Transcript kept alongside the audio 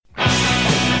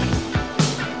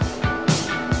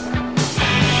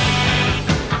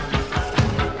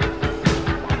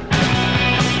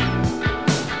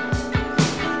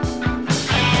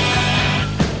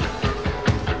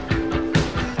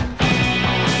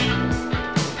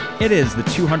It is the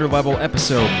 200 level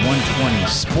episode 120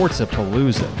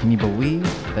 Sportsapalooza. Can you believe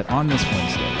that on this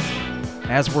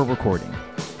Wednesday, as we're recording,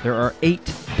 there are 8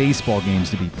 baseball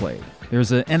games to be played?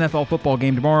 There's an NFL football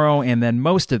game tomorrow, and then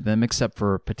most of them, except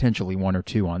for potentially 1 or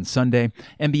 2 on Sunday.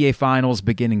 NBA Finals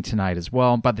beginning tonight as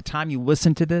well. By the time you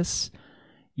listen to this,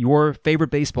 your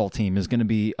favorite baseball team is going to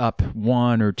be up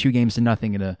 1 or 2 games to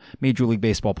nothing in a Major League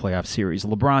Baseball playoff series.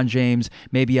 LeBron James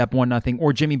may be up 1-0,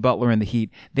 or Jimmy Butler and the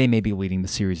Heat, they may be leading the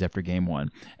series after game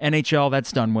 1. NHL,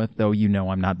 that's done with, though you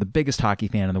know I'm not the biggest hockey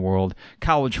fan in the world.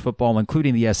 College football,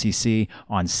 including the SEC,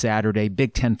 on Saturday.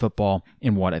 Big Ten football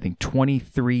in I think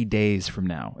 23 days from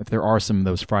now, if there are some of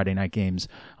those Friday night games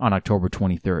on October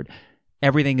 23rd.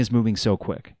 Everything is moving so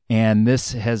quick, and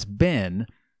this has been,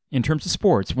 in terms of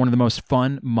sports, one of the most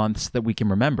fun months that we can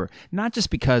remember. Not just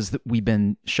because we've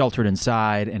been sheltered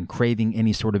inside and craving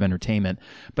any sort of entertainment,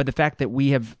 but the fact that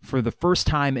we have, for the first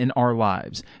time in our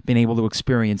lives, been able to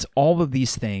experience all of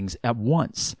these things at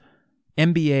once.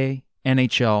 NBA,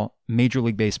 NHL, Major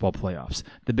League Baseball playoffs,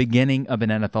 the beginning of an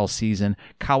NFL season,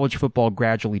 college football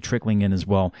gradually trickling in as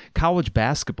well, college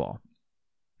basketball,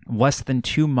 less than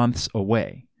 2 months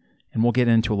away. And we'll get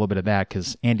into a little bit of that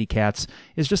because Andy Katz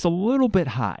is just a little bit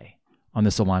high on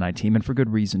this Illini team, and for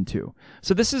good reason, too.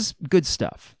 So this is good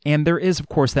stuff. And there is, of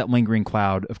course, that lingering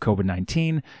cloud of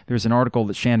COVID-19. There's an article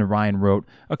that Shannon Ryan wrote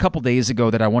a couple days ago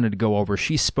that I wanted to go over.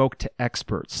 She spoke to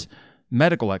experts,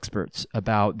 medical experts,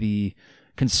 about the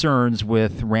concerns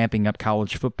with ramping up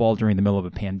college football during the middle of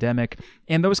a pandemic.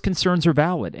 And those concerns are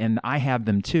valid, and I have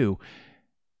them, too.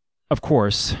 Of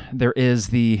course, there is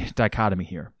the dichotomy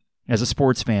here. As a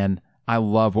sports fan, I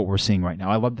love what we're seeing right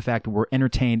now. I love the fact that we're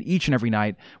entertained each and every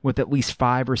night with at least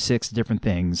 5 or 6 different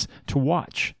things to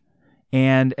watch.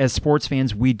 And as sports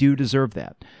fans, we do deserve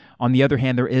that. On the other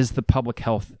hand, there is the public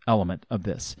health element of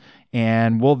this.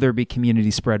 And will there be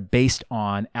community spread based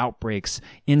on outbreaks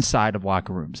inside of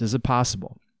locker rooms? Is it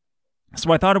possible?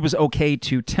 So I thought it was okay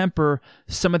to temper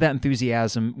some of that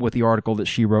enthusiasm with the article that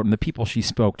she wrote and the people she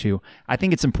spoke to. I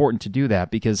think it's important to do that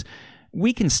because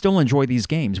we can still enjoy these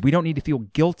games. We don't need to feel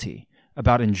guilty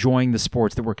about enjoying the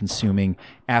sports that we're consuming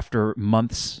after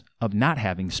months of not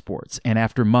having sports and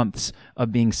after months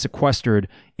of being sequestered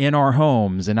in our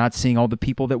homes and not seeing all the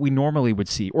people that we normally would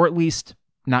see, or at least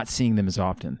not seeing them as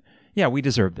often. Yeah, we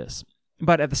deserve this.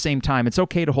 But at the same time, it's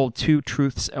okay to hold 2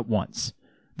 truths at once.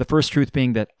 The first truth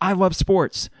being that I love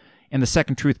sports, and the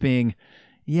second truth being,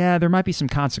 yeah, there might be some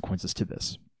consequences to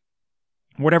this.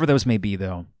 Whatever those may be,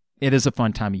 though, it is a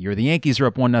fun time of year. The Yankees are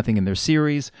up 1-0 in their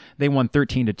series. They won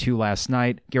 13-2 last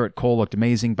night. Garrett Cole looked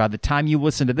amazing. By the time you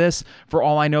listen to this, for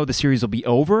all I know, the series will be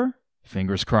over.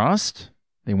 Fingers crossed.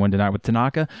 They won tonight with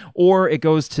Tanaka. Or it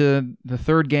goes to the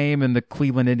 3rd game and the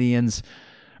Cleveland Indians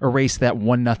erase that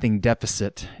 1-0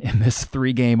 deficit in this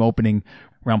 3-game opening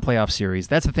round playoff series.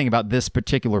 That's the thing about this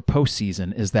particular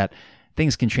postseason, is that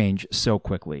things can change so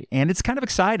quickly. And it's kind of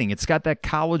exciting. It's got that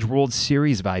College World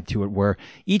Series vibe to it where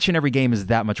each and every game is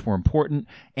that much more important.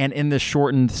 And in this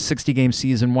shortened 60-game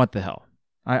season, what the hell?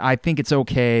 I think it's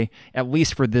okay, at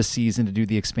least for this season, to do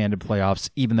the expanded playoffs,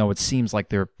 even though it seems like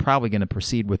they're probably going to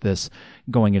proceed with this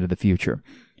going into the future.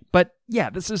 But yeah,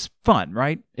 this is fun,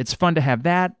 right? It's fun to have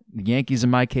that. The Yankees, in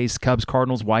my case, Cubs,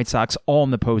 Cardinals, White Sox, all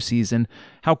in the postseason.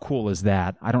 How cool is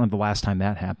that? I don't know the last time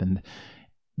that happened.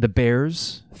 The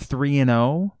Bears,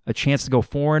 3-0, a chance to go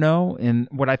 4-0 in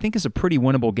what I think is a pretty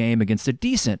winnable game against a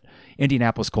decent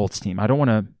Indianapolis Colts team. I don't want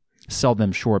to sell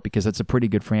them short because it's a pretty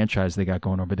good franchise they got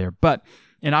going over there, but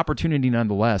an opportunity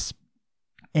nonetheless.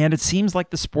 And it seems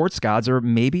like the sports gods are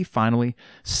maybe finally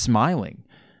smiling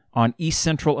on East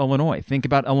Central Illinois. Think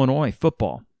about Illinois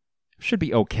football. Should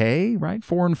be okay, right?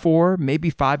 4-4, maybe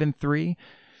 5-3.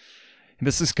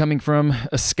 This is coming from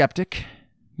a skeptic.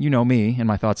 You know me and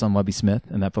my thoughts on Lovie Smith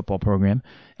and that football program.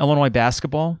 Illinois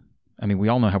basketball, I mean, we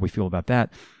all know how we feel about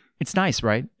that. It's nice,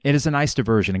 right? It is a nice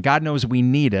diversion, and God knows we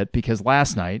need it because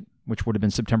last night, which would have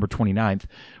been September 29th,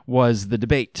 was the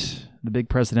debate, the big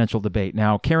presidential debate.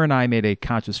 Now, Karen and I made a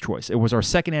conscious choice. It was our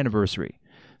 2nd anniversary.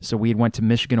 So we went to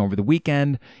Michigan over the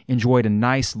weekend, enjoyed a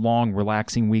nice, long,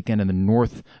 relaxing weekend in the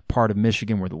north part of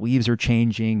Michigan where the leaves are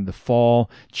changing, the fall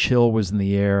chill was in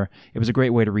the air. It was a great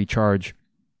way to recharge.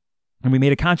 And we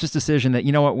made a conscious decision that,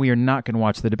 you know what, we are not going to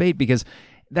watch the debate because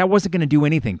that wasn't going to do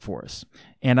anything for us.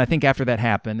 And I think after that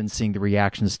happened and seeing the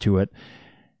reactions to it,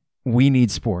 we need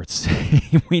sports.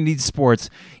 We need sports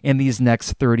in these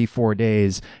next 34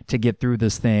 days to get through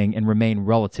this thing and remain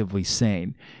relatively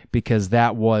sane, because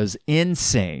that was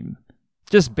insane.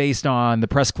 Just based on the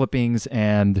press clippings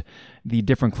and the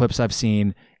different clips I've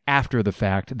seen after the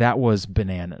fact, that was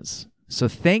bananas. So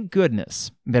thank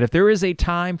goodness that if there is a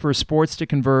time for sports to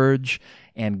converge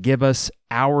and give us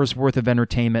hours worth of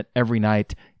entertainment every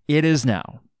night. It is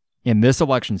now in this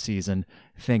election season.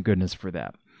 Thank goodness for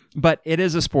that. But it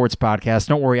is a sports podcast.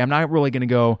 Don't worry. I'm not really going to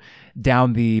go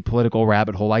down the political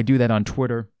rabbit hole. I do that on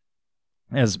Twitter,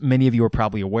 as many of you are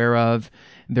probably aware of.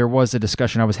 There was a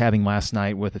discussion I was having last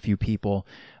night with a few people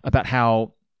about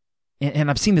how, and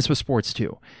I've seen this with sports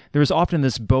too, there's often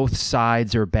this both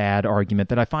sides are bad argument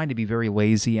that I find to be very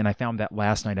lazy, and I found that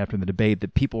last night after the debate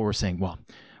that people were saying, well,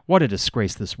 what a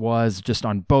disgrace this was, just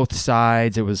on both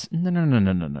sides. It was,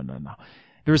 no.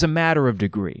 There's a matter of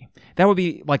degree. That would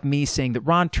be like me saying that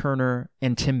Ron Turner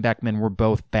and Tim Beckman were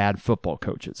both bad football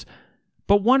coaches.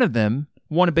 But one of them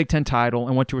won a Big Ten title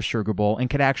and went to a Sugar Bowl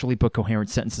and could actually put coherent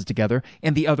sentences together,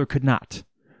 and the other could not.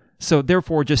 So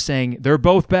therefore, just saying they're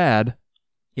both bad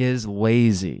is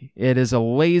lazy. It is a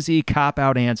lazy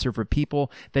cop-out answer for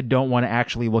people that don't want to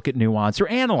actually look at nuance or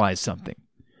analyze something.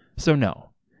 So no.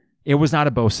 It was not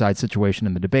a both sides situation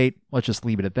in the debate. Let's just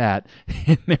leave it at that.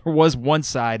 There was one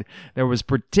side that was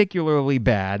particularly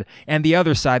bad, and the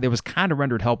other side that was kind of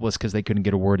rendered helpless because they couldn't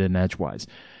get a word in edgewise.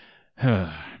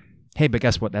 Hey, but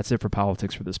guess what? That's it for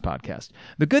politics for this podcast.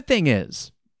 The good thing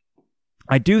is,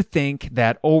 I do think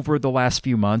that over the last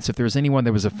few months, if there's anyone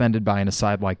that was offended by an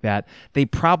aside like that, they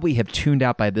probably have tuned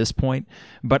out by this point.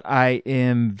 But I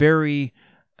am very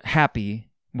happy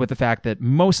with the fact that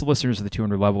most listeners of the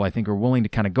 200 level, I think, are willing to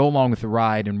kind of go along with the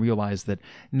ride and realize that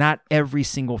not every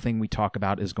single thing we talk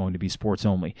about is going to be sports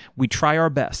only. We try our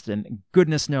best, and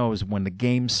goodness knows when the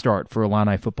games start for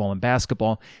Illini football and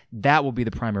basketball, that will be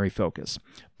the primary focus.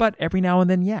 But every now and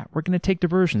then, we're going to take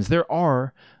diversions. There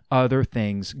are other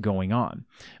things going on.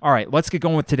 All right, let's get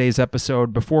going with today's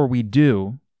episode. Before we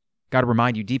do, got to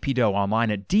remind you, DP Dough online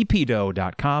at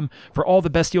dpdough.com for all the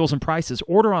best deals and prices.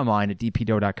 Order online at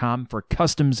dpdough.com for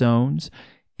custom zones,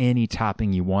 any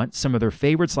topping you want. Some of their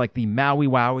favorites like the Maui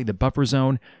Wowie, the Buffer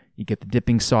Zone. You get the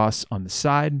dipping sauce on the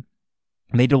side.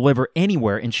 They deliver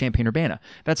anywhere in Champaign-Urbana.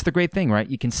 That's the great thing, right?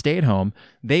 You can stay at home.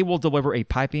 They will deliver a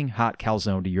piping hot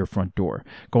calzone to your front door.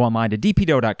 Go online to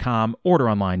dpdough.com. Order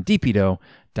online,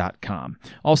 dpdough.com.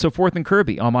 Also, Fourth and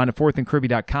Kirby, online at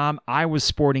fourthandkirby.com. I was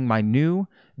sporting my new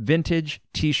vintage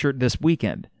t-shirt this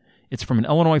weekend. It's from an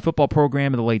Illinois football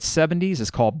program in the late 70s.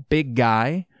 It's called Big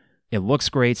Guy. It looks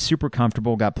great, super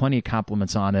comfortable, got plenty of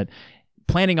compliments on it.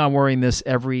 Planning on wearing this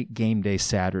every game day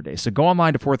Saturday. So go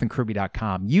online to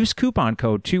fourthandkirby.com. Use coupon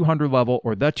code 200level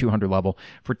or the 200level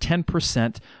for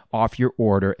 10% off your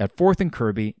order at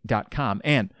fourthandkirby.com.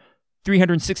 And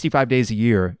 365 days a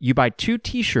year, you buy 2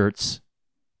 t-shirts,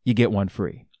 you get 1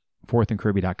 free.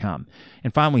 fourthandkirby.com.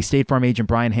 And finally, State Farm agent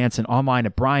Brian Hansen online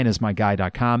at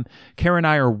brianismyguy.com. Kara and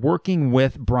I are working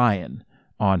with Brian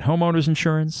on homeowners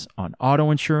insurance, on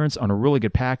auto insurance, on a really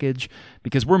good package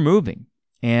because we're moving.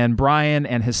 And Brian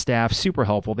and his staff, super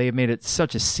helpful. They have made it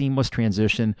such a seamless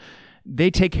transition. They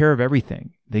take care of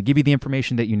everything. They give you the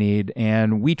information that you need,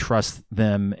 and we trust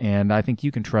them, and I think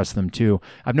you can trust them too.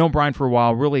 I've known Brian for a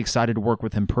while, really excited to work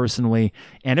with him personally,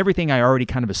 and everything I already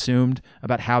kind of assumed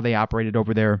about how they operated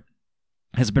over there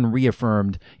has been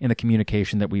reaffirmed in the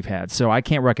communication that we've had. So I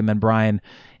can't recommend Brian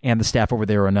and the staff over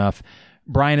there enough.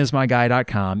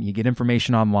 brianismyguy.com. You get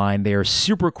information online. They are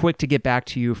super quick to get back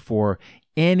to you for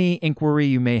any inquiry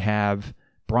you may have.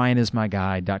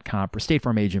 brianismyguy.com for State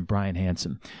Farm agent Brian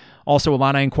Hansen. Also,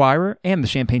 Illini Inquirer and the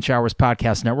Champagne Showers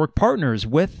Podcast Network partners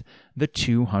with the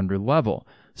 200 level.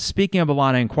 Speaking of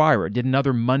Illini Inquirer, did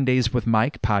another Mondays with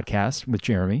Mike podcast with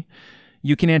Jeremy.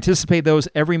 You can anticipate those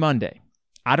every Monday.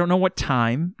 I don't know what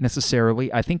time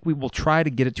necessarily. I think we will try to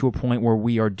get it to a point where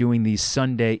we are doing these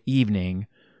Sunday evening.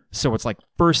 So it's like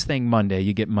first thing Monday,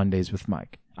 you get Mondays with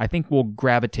Mike. I think we'll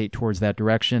gravitate towards that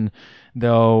direction,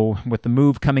 though with the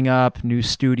move coming up, new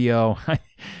studio,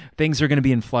 things are going to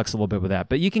be in flux a little bit with that.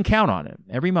 But you can count on it.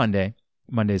 Every Monday,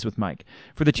 Mondays with Mike.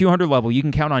 For the 200 level, you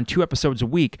can count on 2 episodes a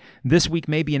week. This week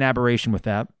may be an aberration with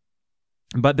that.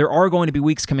 But there are going to be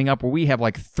weeks coming up where we have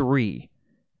like 3.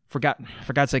 For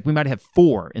God's sake, we might have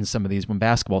 4 in some of these when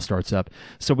basketball starts up.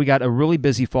 So we got a really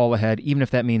busy fall ahead, even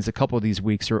if that means a couple of these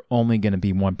weeks are only going to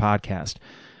be 1 podcast.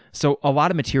 So a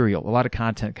lot of material, a lot of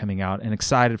content coming out, and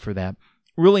excited for that.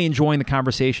 Really enjoying the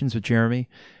conversations with Jeremy.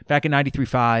 Back in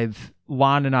 93.5,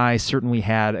 Lon and I certainly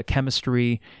had a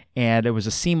chemistry, and it was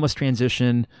a seamless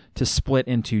transition to split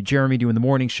into Jeremy doing the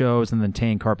morning shows and then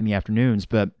Tay and Carp in the afternoons.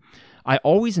 But I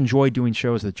always enjoy doing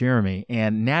shows with Jeremy,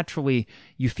 and naturally,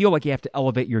 you feel like you have to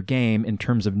elevate your game in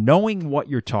terms of knowing what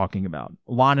you're talking about.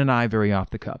 Lon and I, very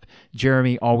off the cuff.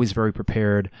 Jeremy, always very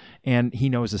prepared, and he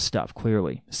knows his stuff,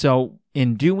 clearly. So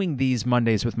in doing these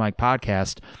Mondays with Mike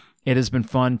podcast, it has been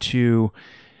fun to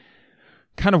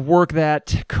kind of work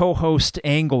that co-host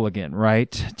angle again,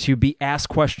 right? To be asked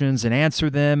questions and answer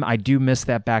them. I do miss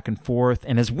that back and forth.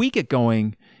 And as we get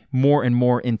going more and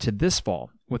more into this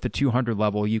fall with the 200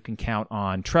 level, you can count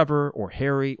on Trevor or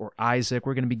Harry or Isaac.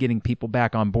 We're going to be getting people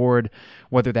back on board,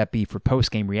 whether that be for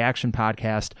post-game reaction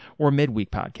podcast or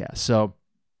midweek podcast. So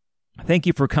thank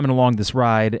you for coming along this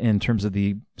ride in terms of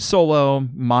the solo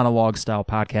monologue style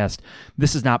podcast.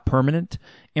 This is not permanent.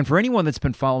 And for anyone that's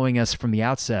been following us from the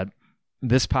outset,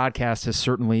 this podcast has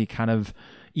certainly kind of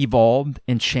evolved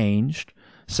and changed,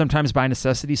 sometimes by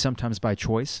necessity, sometimes by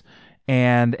choice.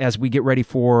 And as we get ready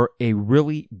for a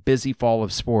really busy fall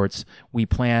of sports, we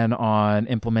plan on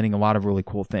implementing a lot of really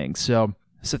cool things. So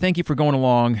thank you for going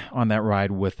along on that ride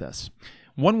with us.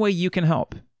 One way you can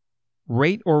help,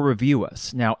 rate or review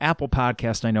us. Now, Apple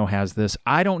Podcast, I know, has this.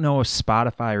 I don't know if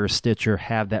Spotify or Stitcher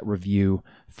have that review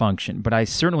function, but I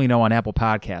certainly know on Apple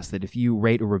Podcasts that if you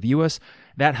rate or review us,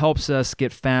 that helps us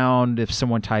get found. If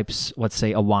someone types, let's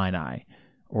say, Illini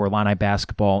or Illini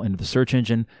basketball into the search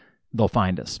engine, they'll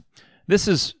find us. This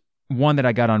is one that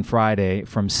I got on Friday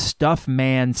from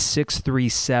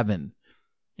Stuffman637.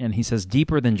 And he says,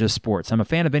 deeper than just sports. I'm a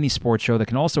fan of any sports show that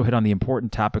can also hit on the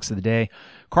important topics of the day.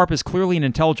 Carp is clearly an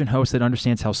intelligent host that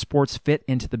understands how sports fit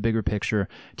into the bigger picture.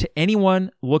 To anyone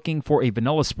looking for a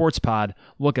vanilla sports pod,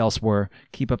 look elsewhere.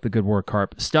 Keep up the good work,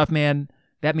 Carp. Stuff, man,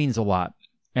 that means a lot.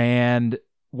 And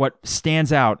what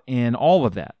stands out in all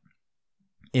of that,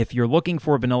 if you're looking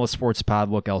for a vanilla sports pod,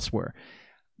 look elsewhere.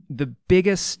 The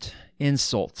biggest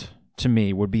insult to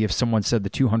me would be if someone said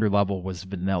the 200 level was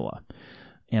vanilla.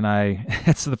 And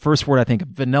that's the first word I think of,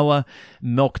 vanilla,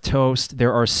 milquetoast.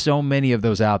 There are so many of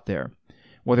those out there,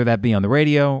 whether that be on the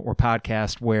radio or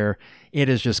podcast, where it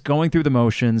is just going through the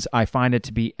motions. I find it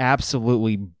to be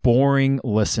absolutely boring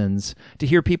listens to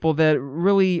hear people that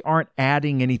really aren't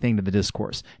adding anything to the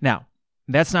discourse. Now,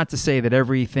 that's not to say that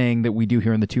everything that we do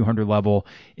here in the 200 level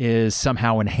is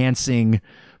somehow enhancing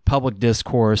public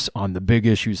discourse on the big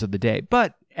issues of the day.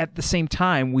 But at the same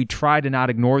time, we try to not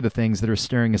ignore the things that are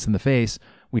staring us in the face.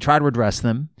 We try to address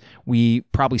them. We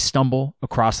probably stumble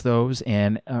across those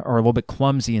and are a little bit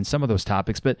clumsy in some of those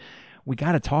topics, but we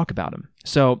got to talk about them.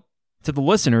 So to the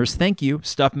listeners, thank you,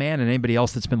 Stuffman, and anybody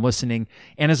else that's been listening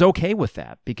and is okay with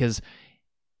that, because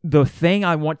the thing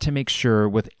I want to make sure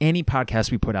with any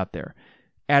podcast we put out there,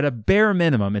 at a bare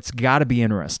minimum, it's got to be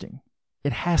interesting.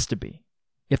 It has to be.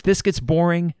 If this gets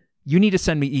boring, you need to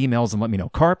send me emails and let me know,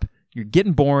 Carp, you're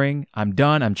getting boring. I'm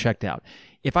done. I'm checked out.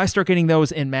 If I start getting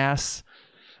those en masse,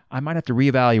 I might have to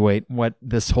reevaluate what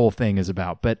this whole thing is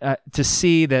about. But to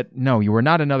see that, no, you are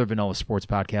not another vanilla sports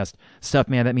podcast, Stuff,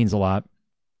 man, that means a lot.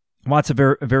 Lots of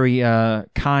very, very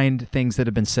kind things that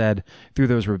have been said through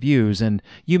those reviews. And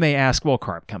you may ask, well,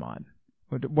 Carp, come on.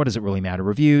 What does it really matter?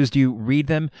 Reviews, do you read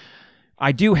them?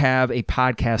 I do have a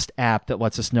podcast app that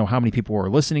lets us know how many people are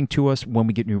listening to us when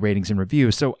we get new ratings and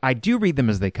reviews. So I do read them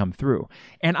as they come through.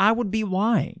 And I would be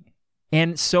lying.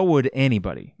 And so would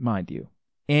anybody, mind you.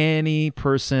 Any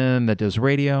person that does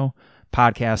radio,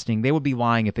 podcasting, they would be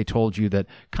lying if they told you that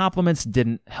compliments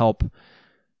didn't help,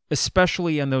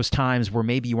 especially in those times where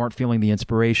maybe you aren't feeling the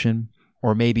inspiration,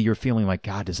 or maybe you're feeling like,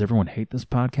 God, does everyone hate this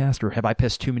podcast? Or have I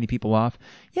pissed too many people off?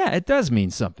 Yeah, it does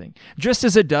mean something. Just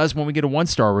as it does when we get a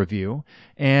 1-star review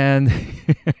and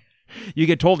you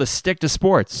get told to stick to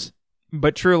sports.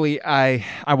 But truly, I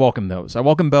welcome those. I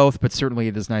welcome both, but certainly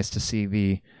it is nice to see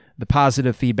the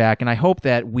positive feedback. And I hope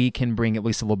that we can bring at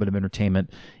least a little bit of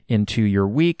entertainment into your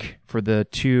week for the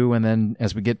 2, and then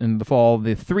as we get into the fall,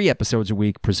 the 3 episodes a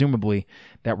week, presumably,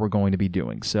 that we're going to be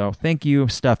doing. So thank you,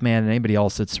 Stuffman, and anybody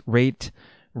else that's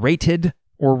rated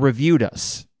or reviewed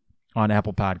us on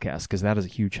Apple Podcasts, because that is a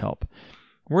huge help.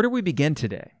 Where do we begin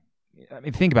today? I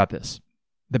mean, think about this.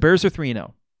 The Bears are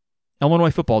 3-0.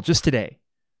 Illinois football just today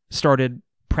started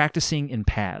practicing in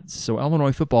pads. So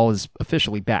Illinois football is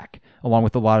officially back, along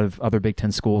with a lot of other Big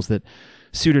Ten schools that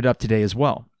suited up today as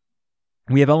well.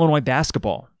 We have Illinois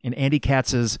basketball in Andy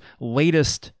Katz's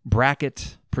latest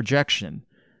bracket projection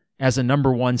as a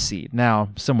number 1 seed. Now,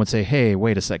 some would say, hey,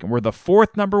 wait a second, we're the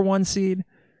 4th number 1 seed?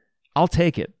 I'll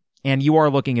take it. And you are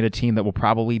looking at a team that will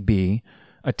probably be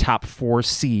a top 4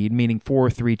 seed, meaning 4,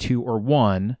 3, 2, or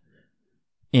 1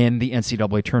 in the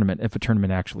NCAA tournament, if a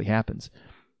tournament actually happens.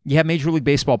 You have Major League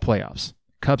Baseball playoffs.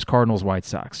 Cubs, Cardinals, White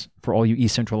Sox. For all you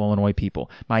East Central Illinois people,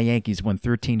 my Yankees won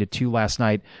 13-2 last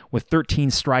night with 13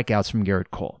 strikeouts from Garrett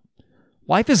Cole.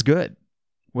 Life is good.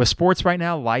 With sports right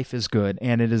now, life is good.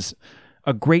 And it is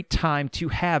a great time to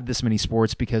have this many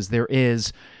sports because there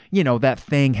is, that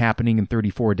thing happening in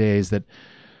 34 days that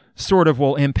sort of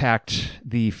will impact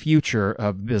the future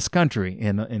of this country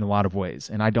in a lot of ways.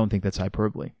 And I don't think that's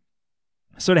hyperbole.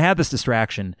 So to have this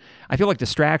distraction, I feel like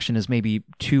distraction is maybe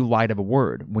too light of a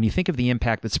word. When you think of the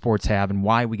impact that sports have and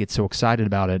why we get so excited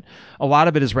about it, a lot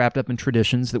of it is wrapped up in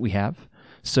traditions that we have.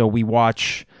 So we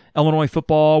watch Illinois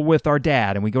football with our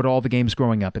dad, and we go to all the games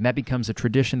growing up, and that becomes a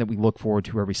tradition that we look forward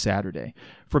to every Saturday.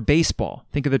 For baseball,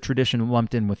 think of the tradition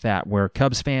lumped in with that, where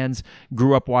Cubs fans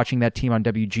grew up watching that team on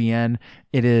WGN.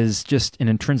 It is just an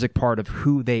intrinsic part of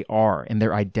who they are and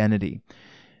their identity.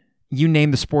 You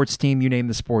name the sports team, you name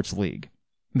the sports league.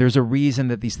 There's a reason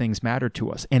that these things matter to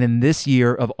us. And in this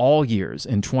year of all years,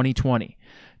 in 2020,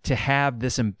 to have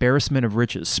this embarrassment of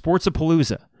riches,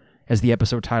 Sportsapalooza, as the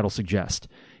episode title suggests,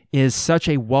 is such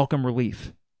a welcome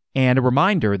relief and a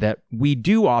reminder that we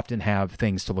do often have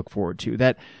things to look forward to,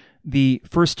 that the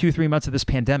first 2-3 months of this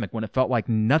pandemic, when it felt like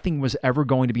nothing was ever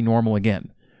going to be normal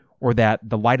again, or that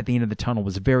the light at the end of the tunnel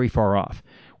was very far off,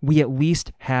 we at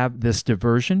least have this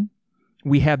diversion.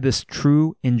 We have this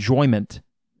true enjoyment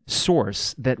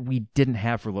source that we didn't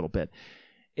have for a little bit.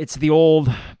 It's the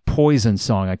old Poison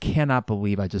song. I cannot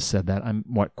believe I just said that. I'm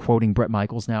quoting Bret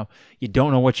Michaels now. You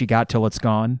don't know what you got till it's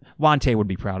gone. Lonte would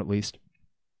be proud, at least.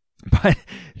 But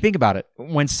think about it.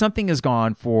 When something is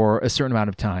gone for a certain amount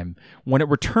of time, when it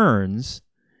returns,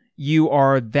 you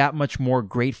are that much more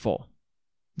grateful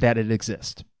that it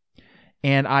exists.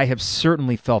 And I have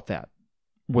certainly felt that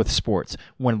with sports.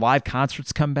 When live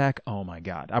concerts come back, oh my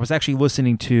God. I was actually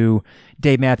listening to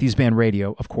Dave Matthews Band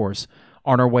Radio, of course,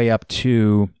 on our way up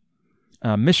to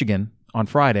Michigan on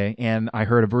Friday, and I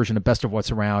heard a version of Best of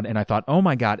What's Around, and I thought, oh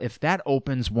my God, if that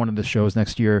opens one of the shows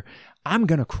next year, I'm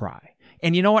going to cry.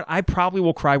 And you know what? I probably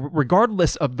will cry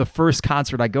regardless of the first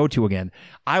concert I go to again.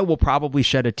 I will probably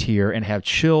shed a tear and have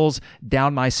chills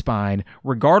down my spine,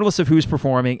 regardless of who's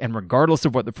performing and regardless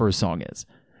of what the first song is.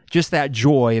 Just that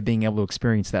joy of being able to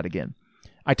experience that again.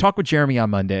 I talked with Jeremy on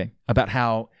Monday about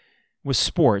how with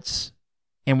sports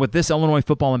and with this Illinois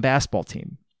football and basketball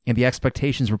team and the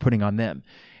expectations we're putting on them,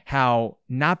 how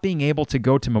not being able to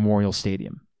go to Memorial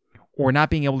Stadium or not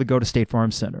being able to go to State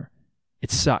Farm Center,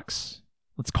 it sucks.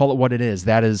 Let's call it what it is.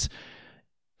 That is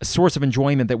a source of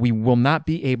enjoyment that we will not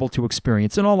be able to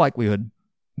experience in all likelihood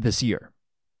this year.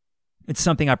 It's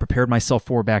something I prepared myself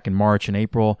for back in March and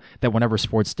April, that whenever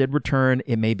sports did return,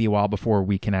 it may be a while before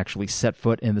we can actually set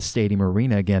foot in the stadium or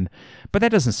arena again. But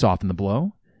that doesn't soften the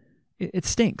blow. It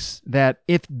stinks that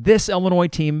if this Illinois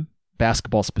team,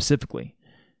 basketball specifically,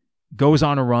 goes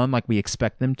on a run like we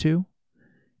expect them to,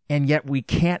 and yet we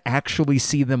can't actually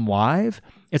see them live,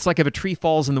 it's like if a tree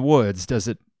falls in the woods, did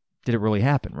it really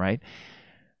happen, right?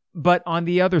 But on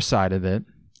the other side of it,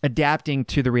 adapting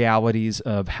to the realities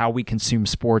of how we consume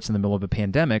sports in the middle of a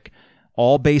pandemic,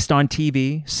 all based on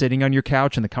TV, sitting on your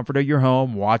couch in the comfort of your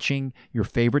home, watching your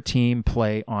favorite team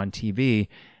play on TV,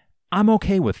 I'm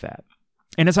okay with that.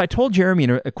 And as I told Jeremy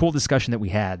in a cool discussion that we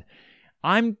had,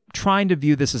 I'm trying to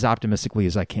view this as optimistically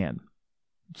as I can,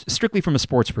 strictly from a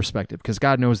sports perspective, because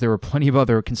God knows there were plenty of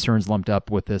other concerns lumped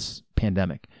up with this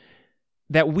pandemic,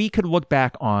 that we could look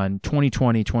back on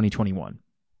 2020, 2021.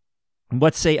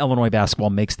 Let's say Illinois basketball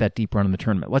makes that deep run in the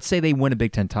tournament. Let's say they win a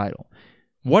Big Ten title.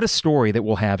 What a story that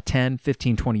we'll have 10,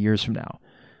 15, 20 years from now.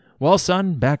 Well,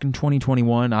 son, back in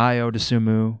 2021, Ayo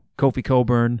Dosunmu, Kofi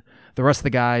Coburn, the rest of the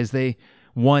guys, they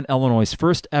won Illinois'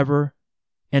 first ever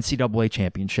NCAA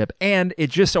championship, and it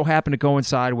just so happened to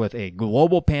coincide with a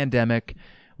global pandemic.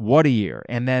 What a year.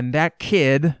 And then that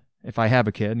kid, if I have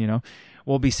a kid,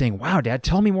 will be saying, wow, Dad,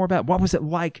 tell me more about what was it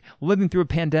like living through a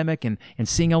pandemic and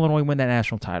seeing Illinois win that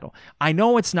national title. I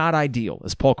know it's not ideal,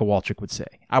 as Paul Kowalczyk would say.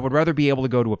 I would rather be able to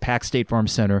go to a packed State Farm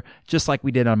Center, just like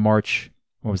we did on March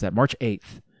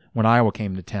 8th, when Iowa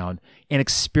came to town, and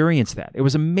experience that. It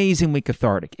was amazingly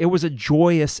cathartic. It was a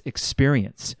joyous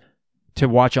experience to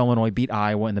watch Illinois beat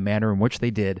Iowa in the manner in which they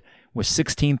did, with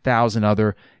 16,000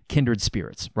 other kindred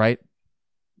spirits, right?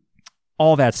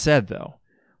 All that said, though,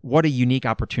 what a unique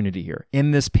opportunity here in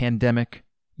this pandemic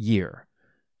year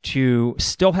to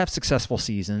still have successful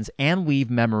seasons and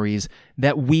leave memories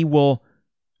that we will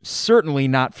certainly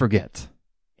not forget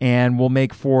and will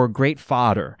make for great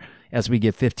fodder as we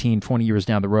get 15, 20 years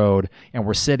down the road and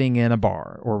we're sitting in a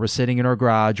bar or we're sitting in our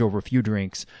garage over a few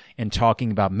drinks and talking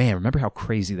about, man, remember how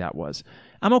crazy that was?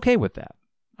 I'm okay with that.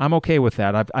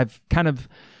 I've kind of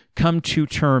come to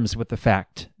terms with the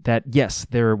fact that, yes,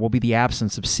 there will be the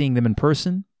absence of seeing them in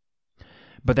person,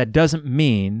 but that doesn't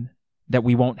mean that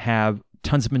we won't have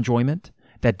tons of enjoyment.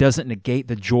 That doesn't negate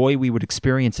the joy we would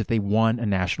experience if they won a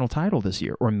national title this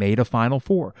year or made a Final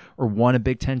Four or won a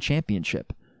Big Ten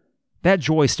championship. That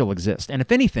joy still exists. And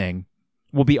if anything,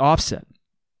 will be offset.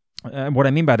 What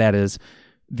I mean by that is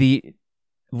the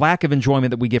lack of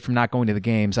enjoyment that we get from not going to the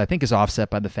games, I think, is offset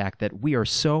by the fact that we are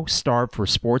so starved for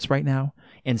sports right now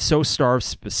and so starved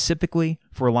specifically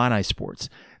for Illini sports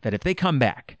that if they come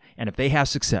back and if they have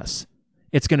success,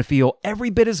 it's going to feel every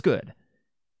bit as good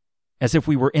as if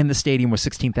we were in the stadium with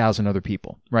 16,000 other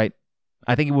people, right?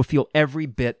 I think it will feel every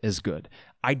bit as good.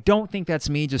 I don't think that's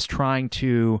me just trying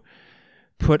to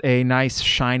put a nice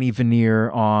shiny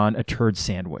veneer on a turd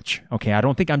sandwich. Okay, I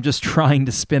don't think I'm just trying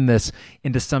to spin this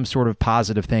into some sort of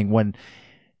positive thing when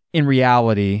in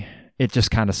reality, it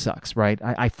just kind of sucks, right?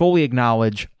 I fully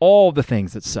acknowledge all the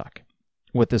things that suck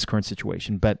with this current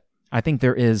situation, but I think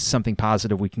there is something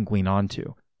positive we can glean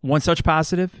onto. One such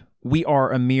positive, we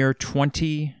are a mere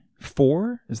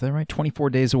 24, is that right? 24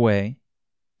 days away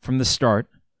from the start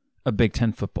of Big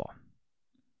Ten football.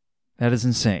 That is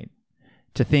insane.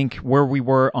 To think where we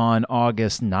were on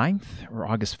August 9th or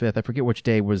August 5th, I forget which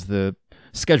day was the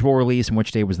schedule release and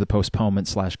which day was the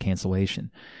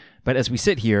postponement/cancellation. But as we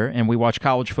sit here and we watch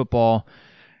college football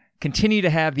continue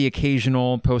to have the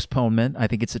occasional postponement, I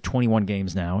think it's at 21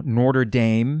 games now. Notre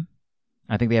Dame,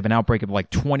 I think they have an outbreak of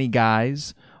like 20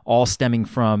 guys, all stemming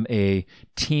from a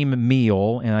team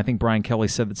meal. And I think Brian Kelly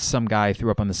said that some guy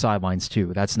threw up on the sidelines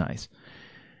too. That's nice.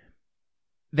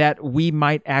 That we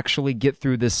might actually get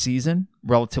through this season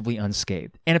relatively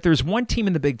unscathed. And if there's one team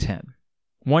in the Big Ten,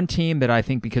 one team that I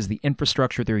think because of the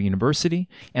infrastructure at their university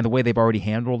and the way they've already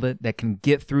handled it that can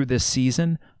get through this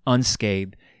season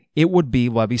unscathed, it would be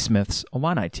Lovie Smith's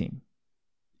Illini team.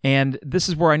 And this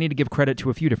is where I need to give credit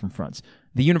to a few different fronts.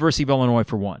 The University of Illinois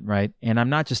for one, right? And I'm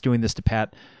not just doing this to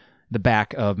pat the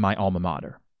back of my alma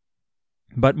mater.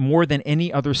 But more than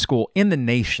any other school in the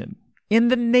nation,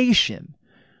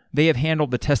 they have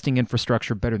handled the testing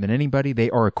infrastructure better than anybody.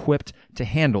 They are equipped to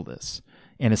handle this.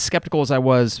 And as skeptical as I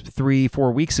was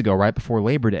 3-4 weeks ago, right before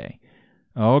Labor Day,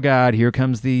 oh God, here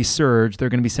comes the surge. They're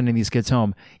going to be sending these kids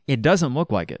home. It doesn't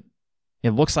look like it. It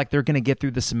looks like they're going to get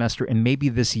through the semester and maybe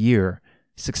this year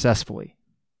successfully.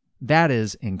 That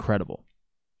is incredible.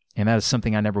 And that is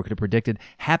something I never could have predicted.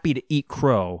 Happy to eat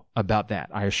crow about that.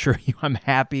 I assure you, I'm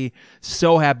happy,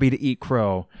 so happy to eat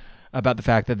crow about the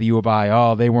fact that the U of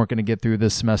I, they weren't going to get through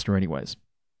this semester anyways.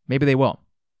 Maybe they will,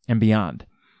 and beyond.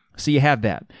 So you have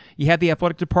that. You have the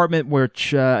athletic department,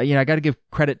 which, I got to give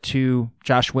credit to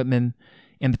Josh Whitman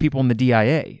and the people in the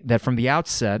DIA, that from the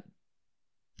outset,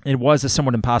 it was a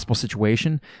somewhat impossible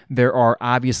situation. There are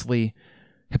obviously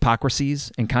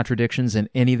hypocrisies and contradictions in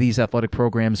any of these athletic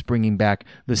programs bringing back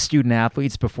the student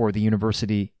athletes before the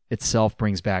university itself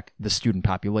brings back the student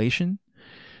population.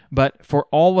 But for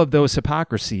all of those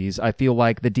hypocrisies, I feel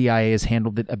like the DIA has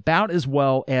handled it about as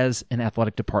well as an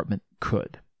athletic department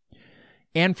could.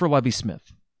 And for Lovie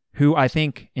Smith, who I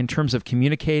think in terms of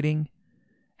communicating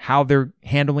how they're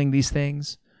handling these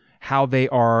things, how they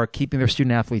are keeping their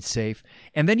student athletes safe.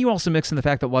 And then you also mix in the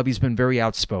fact that Lovie's been very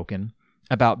outspoken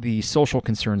about the social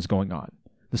concerns going on,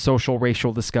 the social,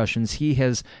 racial discussions. He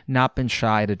has not been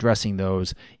shy at addressing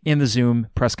those in the Zoom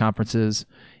press conferences,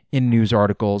 in news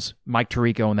articles. Mike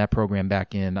Tirico in that program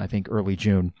back in, I think, early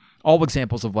June. All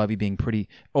examples of Lovie being pretty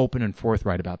open and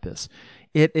forthright about this.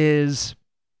 It is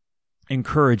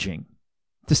encouraging,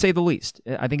 to say the least.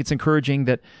 I think it's encouraging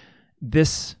that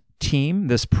this team,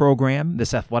 this program,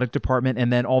 this athletic department,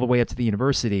 and then all the way up to the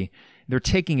university, they're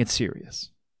taking it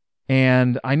serious.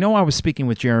 And I know I was speaking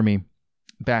with Jeremy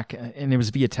back, and it was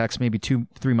via text maybe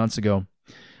 2-3 months ago,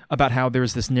 about how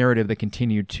there's this narrative that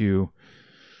continued to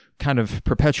kind of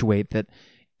perpetuate that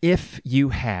if you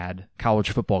had college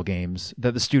football games,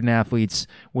 that the student athletes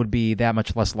would be that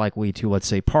much less likely to, let's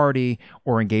say, party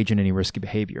or engage in any risky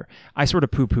behavior. I sort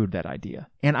of poo-pooed that idea.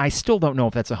 And I still don't know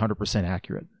if that's 100%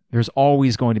 accurate. There's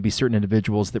always going to be certain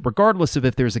individuals that, regardless of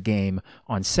if there's a game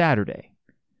on Saturday,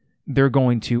 they're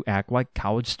going to act like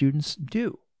college students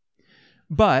do.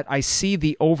 But I see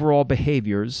the overall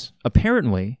behaviors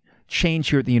apparently change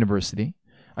here at the university.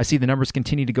 I see the numbers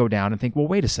continue to go down and think, well,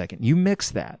 wait a second. You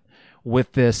mix that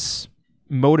with this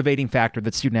motivating factor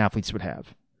that student athletes would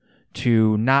have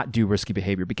to not do risky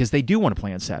behavior because they do want to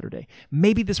play on Saturday.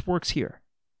 Maybe this works here.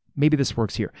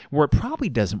 Where it probably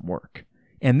doesn't work.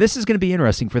 And this is going to be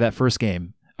interesting for that first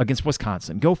game against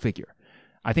Wisconsin. Go figure.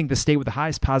 I think the state with the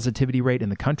highest positivity rate in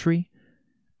the country,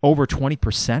 over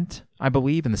 20%, I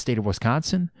believe, in the state of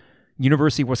Wisconsin.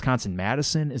 University of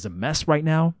Wisconsin-Madison is a mess right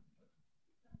now.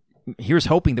 Here's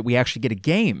hoping that we actually get a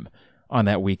game on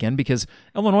that weekend because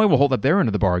Illinois will hold up their end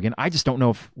of the bargain. I just don't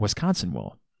know if Wisconsin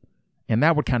will. And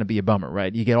that would kind of be a bummer,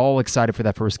 right? You get all excited for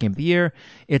that first game of the year.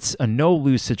 It's a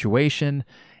no-lose situation.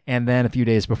 And then a few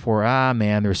days before,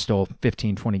 there's still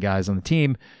 15, 20 guys on the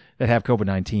team that have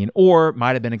COVID-19 or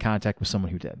might have been in contact with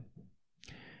someone who did.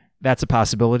 That's a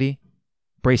possibility.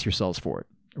 Brace yourselves for it,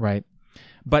 right?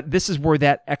 But this is where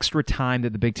that extra time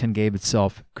that the Big Ten gave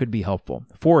itself could be helpful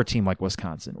for a team like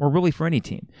Wisconsin, or really for any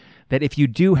team. That if you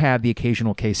do have the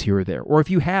occasional case here or there, or if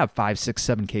you have 5, 6,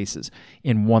 7 cases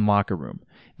in one locker room,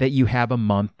 that you have a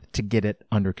month to get it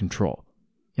under control.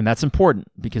 And that's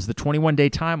important because the 21-day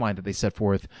timeline that they set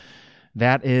forth,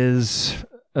 that is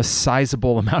a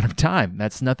sizable amount of time.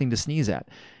 That's nothing to sneeze at.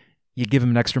 You give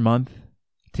them an extra month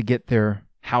to get their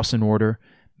house in order.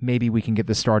 Maybe we can get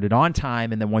this started on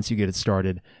time, and then once you get it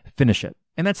started, finish it.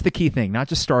 And that's the key thing, not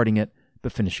just starting it,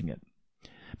 but finishing it.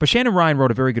 But Shannon Ryan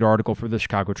wrote a very good article for the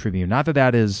Chicago Tribune. Not that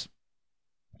that is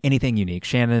anything unique.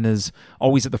 Shannon is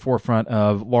always at the forefront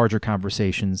of larger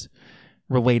conversations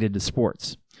related to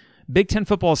sports. Big Ten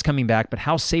football is coming back, but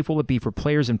how safe will it be for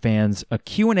players and fans? A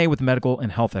Q&A with medical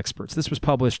and health experts. This was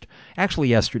published actually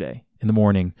yesterday in the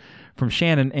morning from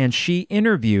Shannon, and she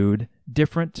interviewed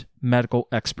different medical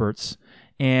experts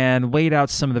and laid out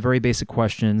some of the very basic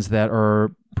questions that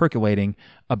are percolating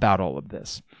about all of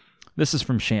this. This is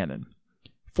from Shannon.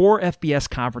 4 FBS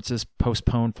conferences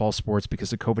postponed fall sports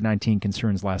because of COVID-19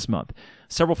 concerns last month.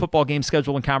 Several football games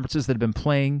scheduled in conferences that have been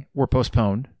playing were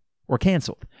postponed or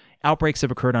canceled. Outbreaks have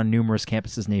occurred on numerous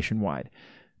campuses nationwide.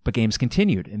 But games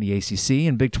continued in the ACC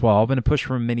and Big 12, and a push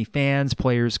from many fans,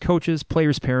 players, coaches,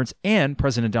 players' parents, and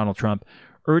President Donald Trump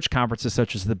urged conferences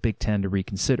such as the Big Ten to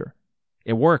reconsider.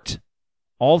 It worked.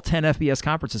 All 10 FBS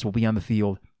conferences will be on the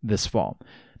field this fall.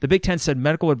 The Big Ten said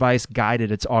medical advice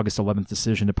guided its August 11th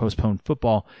decision to postpone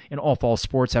football and all fall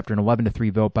sports after an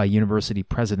 11-3 vote by university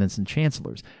presidents and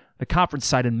chancellors. The conference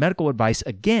cited medical advice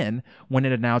again when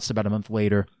it announced about a month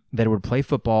later that it would play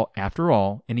football after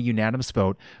all in a unanimous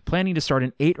vote, planning to start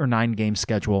an 8 or 9 game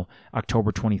schedule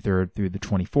October 23rd through the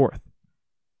 24th.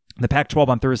 The Pac-12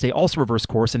 on Thursday also reversed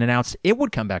course and announced it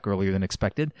would come back earlier than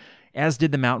expected, as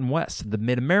did the Mountain West. The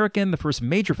Mid-American, the first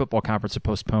major football conference to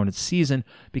postpone its season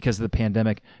because of the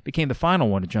pandemic, became the final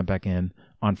one to jump back in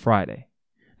on Friday.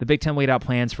 The Big Ten laid out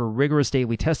plans for rigorous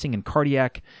daily testing and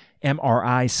cardiac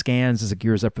MRI scans as it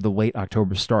gears up for the late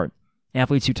October start.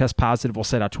 Athletes who test positive will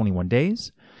set out 21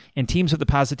 days, and teams with a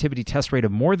positivity test rate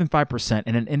of more than 5%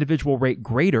 and an individual rate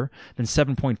greater than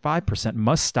 7.5%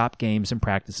 must stop games and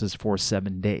practices for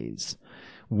 7 days.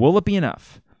 Will it be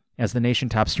enough? As the nation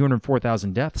tops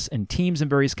 204,000 deaths and teams in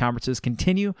various conferences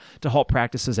continue to halt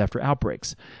practices after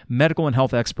outbreaks. Medical and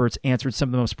health experts answered some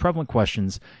of the most prevalent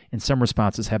questions, and some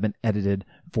responses have been edited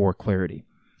for clarity.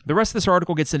 The rest of this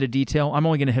article gets into detail. I'm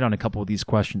only going to hit on a couple of these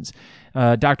questions.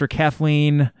 Dr.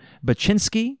 Kathleen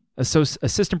Baczynski,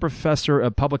 Assistant Professor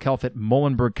of Public Health at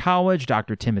Muhlenberg College,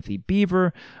 Dr. Timothy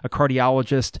Beaver, a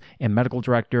cardiologist and medical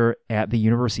director at the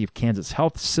University of Kansas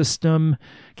Health System,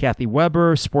 Kathy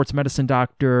Weber, sports medicine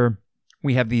doctor.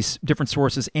 We have these different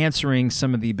sources answering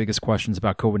some of the biggest questions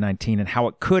about COVID-19 and how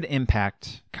it could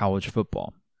impact college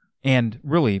football, and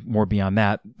really more beyond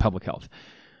that, public health.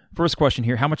 First question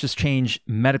here, how much has changed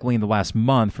medically in the last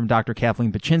month? From Dr.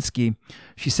 Kathleen Baczynski,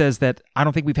 she says that, I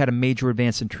don't think we've had a major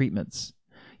advance in treatments.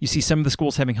 You see some of the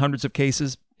schools having hundreds of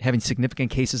cases, having significant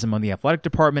cases among the athletic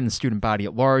department and student body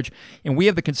at large, and we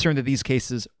have the concern that these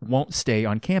cases won't stay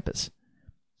on campus.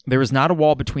 There is not a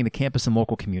wall between the campus and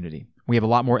local community. We have a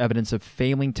lot more evidence of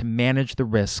failing to manage the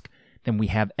risk than we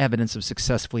have evidence of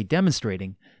successfully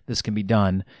demonstrating this can be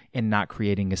done and not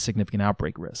creating a significant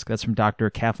outbreak risk. That's from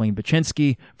Dr. Kathleen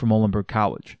Baczynski from Muhlenberg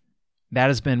College. That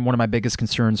has been one of my biggest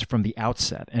concerns from the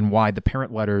outset, and why the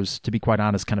parent letters, to be quite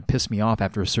honest, kind of pissed me off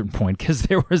after a certain point, because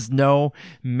there was no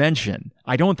mention,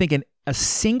 I don't think in a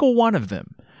single one of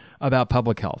them, about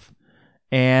public health.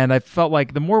 And I felt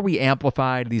like the more we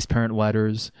amplified these parent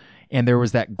letters, and there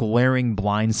was that glaring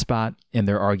blind spot in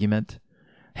their argument,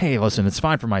 hey, listen, it's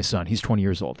fine for my son. He's 20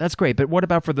 years old. That's great. But what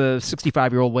about for the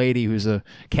 65-year-old lady who's a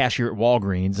cashier at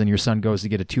Walgreens and your son goes to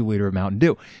get a 2-liter of Mountain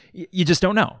Dew? You just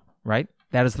don't know, right?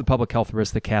 That is the public health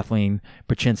risk that Kathleen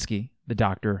Baczynski, the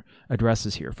doctor,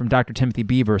 addresses here. From Dr. Timothy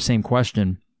Beaver, same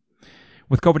question.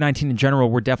 With COVID-19 in general,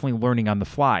 we're definitely learning on the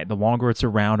fly. The longer it's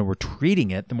around and we're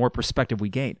treating it, the more perspective we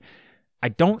gain. I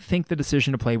don't think the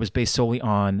decision to play was based solely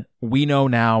on, we know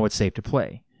now it's safe to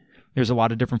play. There's a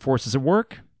lot of different forces at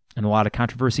work, and a lot of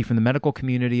controversy from the medical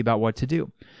community about what to do.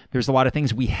 There's a lot of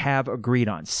things we have agreed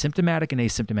on, symptomatic and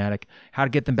asymptomatic, how to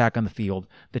get them back on the field.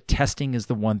 The testing is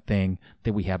the one thing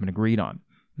that we haven't agreed on.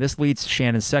 This leads to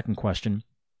Shannon's second question.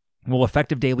 Will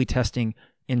effective daily testing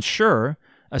ensure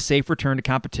a safe return to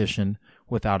competition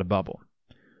without a bubble?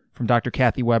 From Dr.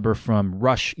 Kathy Weber from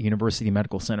Rush University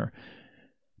Medical Center.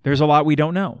 There's a lot we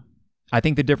don't know. I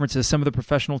think the difference is some of the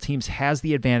professional teams has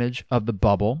the advantage of the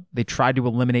bubble. They tried to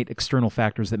eliminate external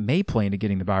factors that may play into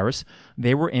getting the virus.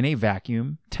 They were in a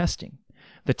vacuum testing.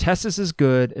 The test is as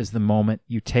good as the moment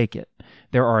you take it.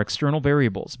 There are external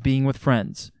variables, being with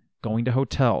friends, going to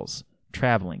hotels,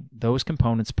 traveling. Those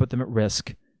components put them at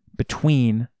risk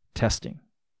between testing.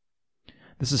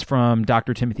 This is from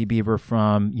Dr. Timothy Beaver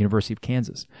from University of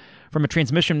Kansas. From a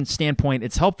transmission standpoint,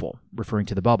 it's helpful, referring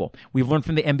to the bubble. We've learned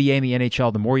from the NBA and the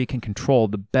NHL, the more you can control,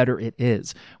 the better it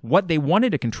is. What they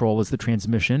wanted to control is the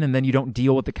transmission, and then you don't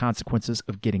deal with the consequences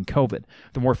of getting COVID.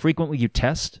 The more frequently you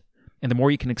test, and the more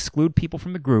you can exclude people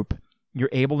from the group, you're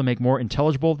able to make more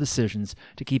intelligible decisions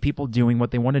to keep people doing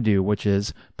what they want to do, which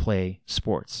is play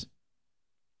sports.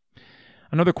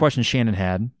 Another question Shannon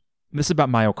had, this is about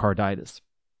myocarditis.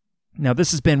 Now,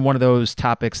 this has been one of those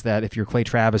topics that if you're Clay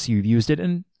Travis, you've used it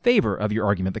in favor of your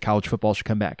argument that college football should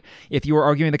come back. If you are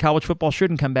arguing that college football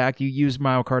shouldn't come back, you use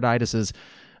myocarditis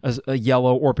as a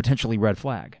yellow or potentially red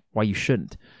flag, why you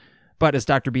shouldn't. But as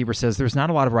Dr. Beaver says, there's not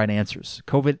a lot of right answers.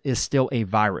 COVID is still a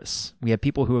virus. We have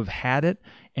people who have had it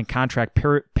and contract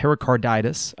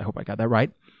pericarditis, I hope I got that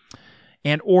right,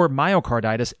 and or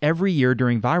myocarditis every year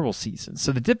during viral season.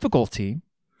 So the difficulty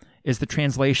is the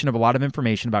translation of a lot of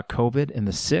information about COVID and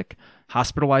the sick,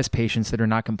 hospitalized patients that are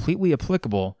not completely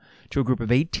applicable to a group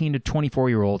of 18 to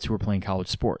 24-year-olds who are playing college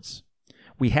sports.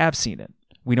 We have seen it.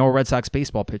 We know a Red Sox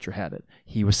baseball pitcher had it.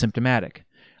 He was symptomatic.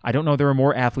 I don't know there are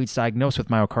more athletes diagnosed with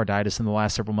myocarditis in the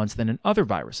last several months than in other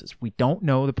viruses. We don't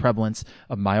know the prevalence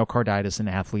of myocarditis in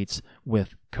athletes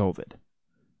with COVID.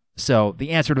 So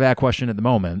the answer to that question at the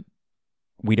moment,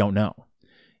 we don't know.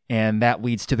 And that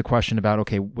leads to the question about,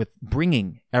 okay, with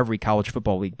bringing every college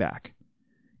football league back,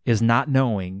 is not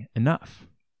knowing enough?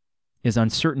 Is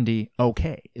uncertainty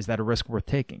okay? Is that a risk worth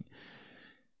taking?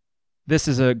 This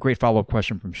is a great follow-up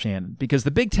question from Shannon, because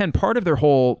the Big Ten, part of their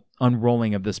whole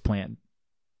unrolling of this plan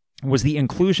was the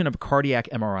inclusion of a cardiac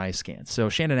MRI scan. So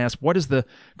Shannon asked, what does the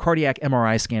cardiac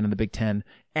MRI scan in the Big Ten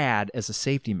add as a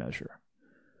safety measure?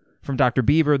 From Dr.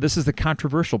 Beaver, this is the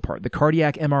controversial part. The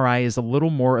cardiac MRI is a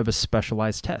little more of a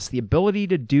specialized test. The ability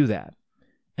to do that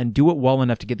and do it well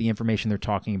enough to get the information they're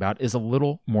talking about is a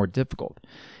little more difficult.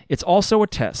 It's also a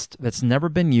test that's never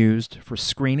been used for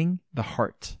screening the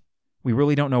heart. We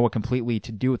really don't know what completely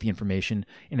to do with the information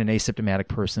in an asymptomatic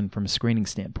person from a screening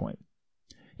standpoint.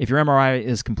 If your MRI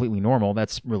is completely normal,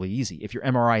 that's really easy. If your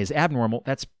MRI is abnormal,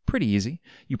 that's pretty easy.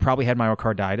 You probably had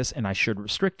myocarditis, and I should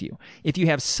restrict you. If you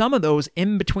have some of those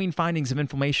in-between findings of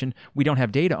inflammation we don't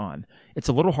have data on, it's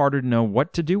a little harder to know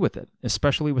what to do with it,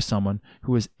 especially with someone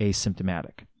who is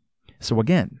asymptomatic. So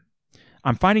again,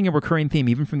 I'm finding a recurring theme,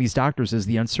 even from these doctors, is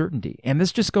the uncertainty. And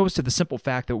this just goes to the simple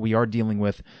fact that we are dealing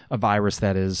with a virus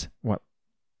that is,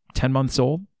 10 months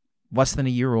old? Less than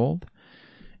a year old?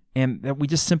 And that we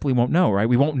just simply won't know, right?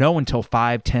 We won't know until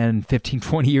 5, 10, 15,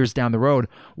 20 years down the road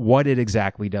what it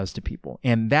exactly does to people.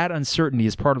 And that uncertainty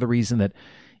is part of the reason that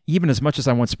even as much as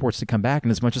I want sports to come back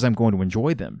and as much as I'm going to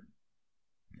enjoy them,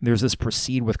 there's this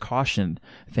proceed with caution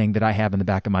thing that I have in the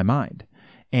back of my mind.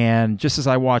 And just as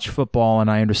I watch football and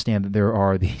I understand that there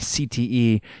are the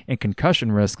CTE and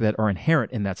concussion risks that are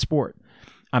inherent in that sport,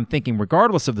 I'm thinking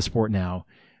regardless of the sport now,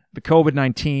 the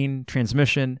COVID-19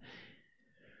 transmission,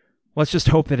 let's just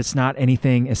hope that it's not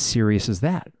anything as serious as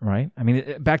that, right? I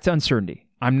mean, back to uncertainty.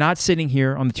 I'm not sitting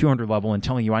here on the 200 level and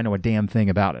telling you I know a damn thing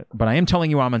about it, but I am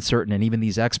telling you I'm uncertain, and even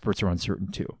these experts are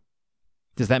uncertain too.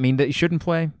 Does that mean that you shouldn't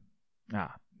play?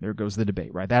 There goes the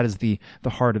debate, right? That is the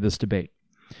heart of this debate.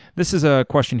 This is a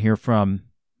question here from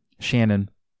Shannon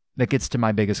that gets to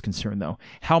my biggest concern, though.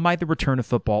 How might the return of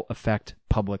football affect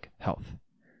public health?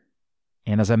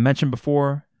 And as I mentioned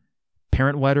before,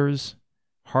 parent letters,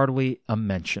 hardly a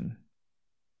mention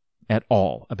at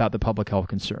all about the public health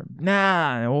concern.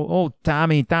 Old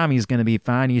Tommy's going to be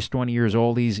fine. He's 20 years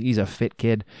old. He's a fit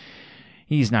kid.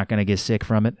 He's not going to get sick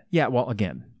from it. Yeah, well,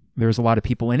 again, there's a lot of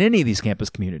people in any of these campus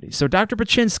communities. So Dr.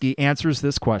 Paczynski answers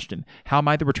this question. How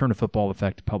might the return of football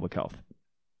affect public health?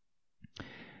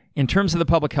 In terms of the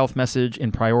public health message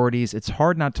and priorities, it's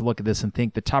hard not to look at this and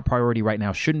think the top priority right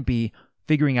now shouldn't be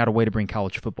figuring out a way to bring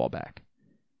college football back.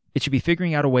 It should be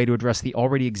figuring out a way to address the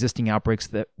already existing outbreaks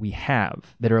that we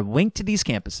have that are linked to these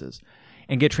campuses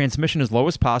and get transmission as low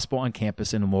as possible on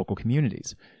campus and in local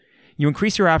communities. You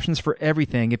increase your options for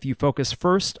everything if you focus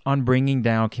first on bringing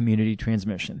down community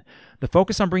transmission. The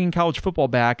focus on bringing college football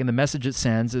back and the message it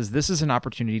sends is this is an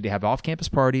opportunity to have off-campus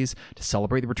parties to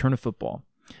celebrate the return of football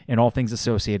and all things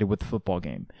associated with the football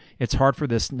game. It's hard for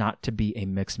this not to be a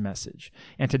mixed message.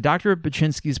 And to Dr.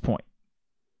 Paczynski's point,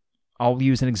 I'll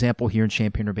use an example here in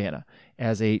Champaign-Urbana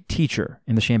as a teacher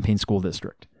in the Champaign School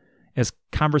District. As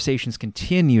conversations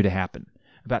continue to happen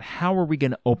about how are we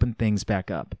going to open things back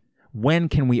up, when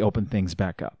can we open things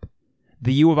back up?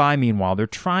 The U of I, meanwhile, they're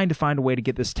trying to find a way to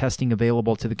get this testing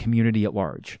available to the community at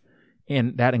large.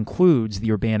 and that includes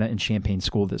the Urbana and Champaign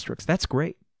school districts. That's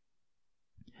great.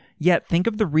 Yet, think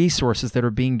of the resources that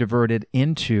are being diverted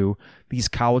into these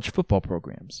college football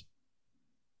programs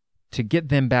to get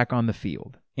them back on the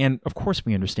field. And, of course,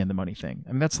 we understand the money thing.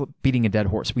 I mean, that's beating a dead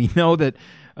horse. We know that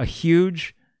a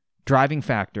huge driving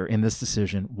factor in this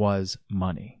decision was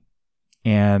money.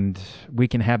 And we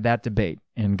can have that debate.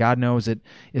 And God knows it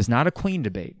is not a clean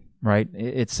debate, right?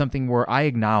 It's something where I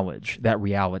acknowledge that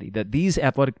reality, that these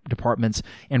athletic departments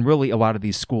and really a lot of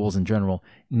these schools in general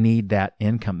need that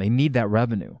income. They need that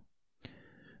revenue.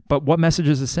 But what message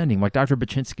is it sending? Like Dr.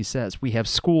 Baczynski says, we have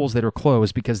schools that are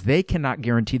closed because they cannot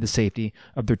guarantee the safety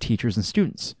of their teachers and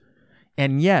students.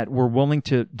 And yet we're willing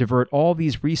to divert all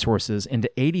these resources into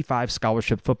 85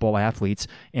 scholarship football athletes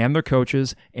and their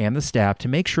coaches and the staff to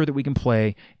make sure that we can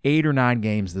play 8 or 9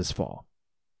 games this fall.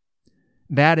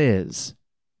 That is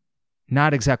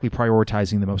not exactly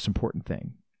prioritizing the most important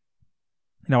thing.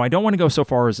 Now, I don't want to go so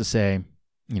far as to say,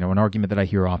 an argument that I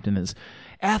hear often is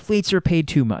athletes are paid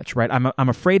too much, right? I'm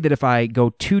afraid that if I go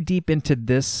too deep into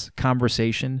this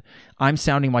conversation, I'm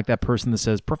sounding like that person that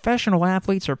says professional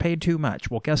athletes are paid too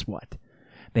much. Well, guess what?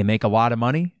 They make a lot of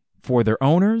money for their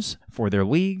owners, for their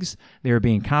leagues. They're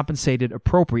being compensated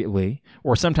appropriately,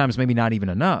 or sometimes maybe not even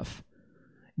enough,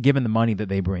 given the money that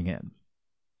they bring in.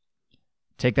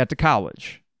 Take that to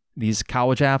college. These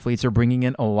college athletes are bringing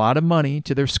in a lot of money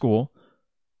to their school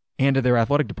and to their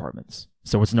athletic departments.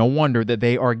 So it's no wonder that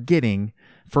they are getting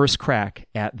first crack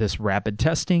at this rapid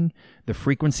testing, the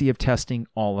frequency of testing,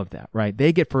 all of that, right?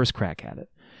 They get first crack at it.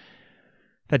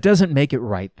 That doesn't make it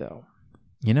right, though.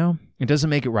 It doesn't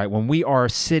make it right when we are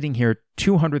sitting here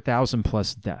 200,000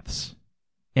 plus deaths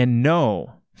and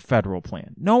no federal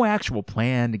plan, no actual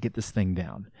plan to get this thing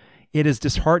down. It is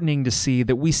disheartening to see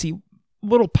that we see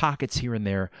little pockets here and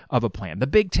there of a plan. The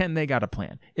Big Ten, they got a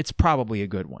plan. It's probably a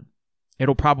good one.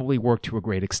 It'll probably work to a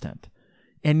great extent.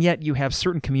 And yet you have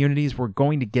certain communities where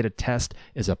going to get a test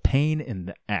is a pain in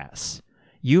the ass.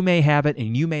 You may have it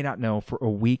and you may not know for a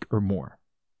week or more.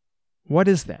 What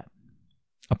is that?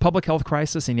 A public health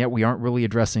crisis, and yet we aren't really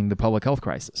addressing the public health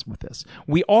crisis with this.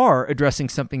 We are addressing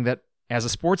something that, as a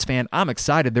sports fan, I'm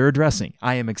excited they're addressing.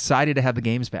 I am excited to have the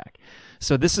games back.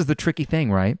 So this is the tricky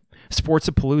thing, right?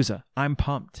 Sportsapalooza, I'm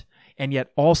pumped. And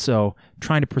yet also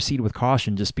trying to proceed with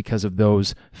caution just because of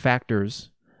those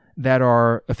factors that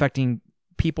are affecting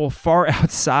people far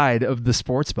outside of the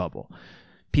sports bubble.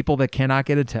 People that cannot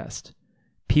get a test.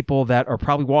 People that are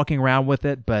probably walking around with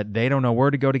it, but they don't know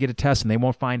where to go to get a test, and they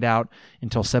won't find out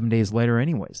until 7 days later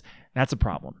anyways. That's a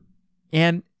problem.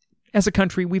 And as a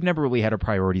country, we've never really had our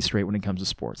priorities straight when it comes to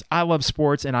sports. I love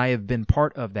sports, and I have been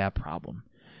part of that problem.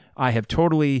 I have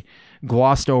totally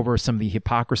glossed over some of the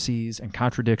hypocrisies and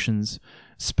contradictions,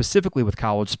 specifically with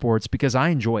college sports, because I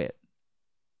enjoy it.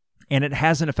 And it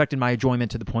hasn't affected my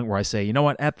enjoyment to the point where I say, you know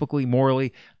what, ethically,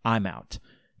 morally, I'm out.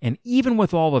 And even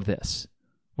with all of this,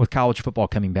 with college football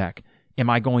coming back, am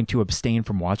I going to abstain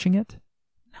from watching it?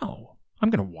 No, I'm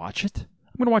going to watch it.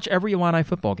 I'm going to watch every Illini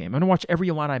football game. I'm going to watch every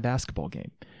Illini basketball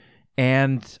game.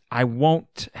 And I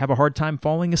won't have a hard time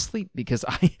falling asleep because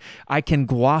I can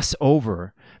gloss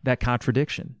over that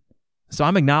contradiction. So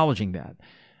I'm acknowledging that.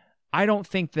 I don't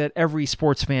think that every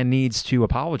sports fan needs to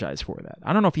apologize for that.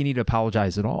 I don't know if you need to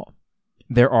apologize at all.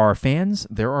 There are fans,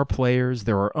 there are players,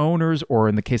 there are owners, or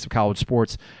in the case of college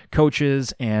sports,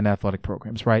 coaches and athletic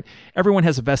programs, right? Everyone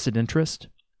has a vested interest,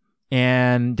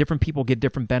 and different people get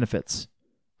different benefits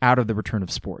out of the return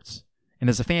of sports. And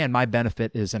as a fan, my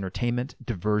benefit is entertainment,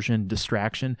 diversion,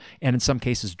 distraction, and in some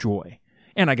cases, joy.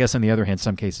 And I guess on the other hand,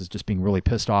 some cases just being really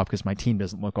pissed off because my team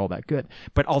doesn't look all that good.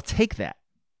 But I'll take that.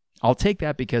 I'll take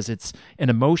that because it's an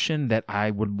emotion that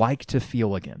I would like to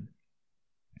feel again.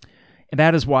 And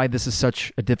that is why this is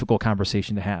such a difficult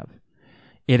conversation to have.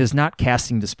 It is not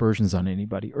casting dispersions on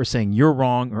anybody or saying you're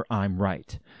wrong or I'm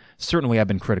right. Certainly, I've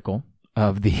been critical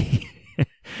of the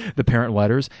the parent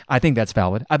letters. I think that's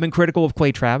valid. I've been critical of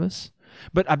Clay Travis,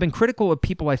 but I've been critical of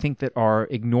people I think that are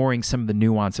ignoring some of the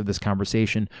nuance of this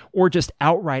conversation or just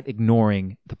outright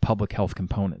ignoring the public health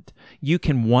component. You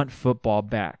can want football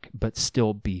back, but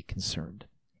still be concerned.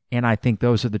 And I think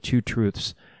those are the two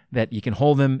truths that you can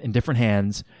hold them in different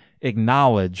hands,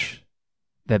 acknowledge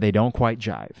that they don't quite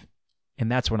jive.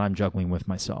 And that's what I'm juggling with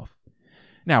myself.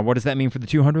 Now, what does that mean for the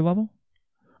 200 level?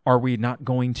 Are we not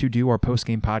going to do our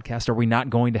post-game podcast? Are we not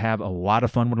going to have a lot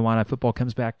of fun when Illini football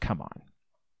comes back? Come on.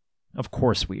 Of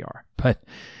course we are. But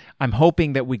I'm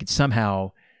hoping that we could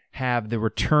somehow have the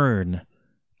return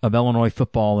of Illinois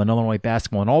football and Illinois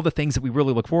basketball and all the things that we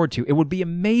really look forward to. It would be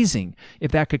amazing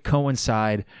if that could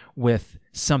coincide with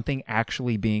something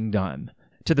actually being done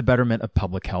to the betterment of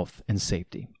public health and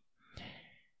safety.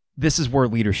 this is where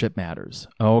leadership matters.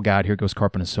 Oh, God, here goes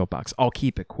Carpenter's soapbox. I'll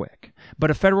keep it quick. But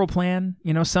a federal plan,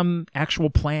 some actual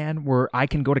plan where I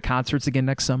can go to concerts again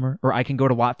next summer, or I can go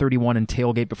to Lot 31 and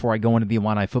tailgate before I go into the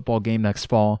Illini football game next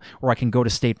fall, or I can go to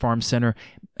State Farm Center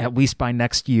at least by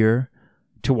next year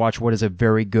to watch what is a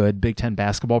very good Big Ten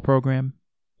basketball program.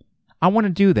 I want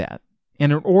to do that.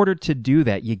 And in order to do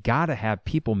that, you got to have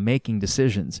people making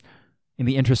decisions in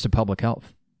the interest of public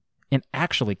health and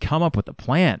actually come up with a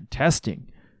plan, testing,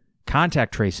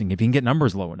 contact tracing, if you can get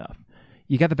numbers low enough.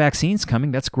 You got the vaccines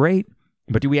coming, that's great.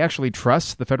 But do we actually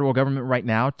trust the federal government right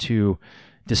now to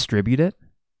distribute it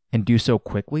and do so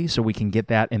quickly so we can get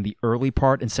that in the early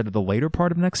part instead of the later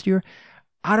part of next year?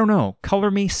 I don't know.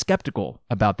 Color me skeptical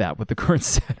about that with the current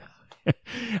setup.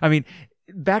 I mean,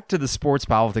 back to the sports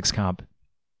politics comp.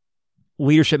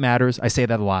 Leadership matters. I say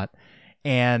that a lot.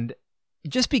 And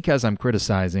just because I'm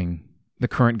criticizing the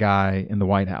current guy in the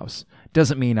White House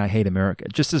doesn't mean I hate America.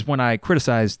 Just as when I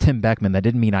criticized Tim Beckman, that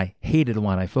didn't mean I hated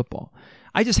Illini football.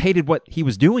 I just hated what he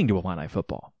was doing to Illini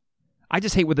football. I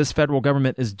just hate what this federal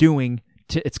government is doing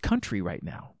to its country right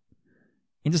now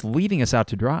and just leaving us out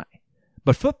to dry.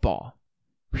 But football,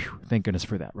 whew, thank goodness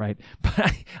for that, right?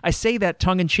 But I say that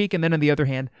tongue-in-cheek, and then on the other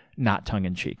hand, not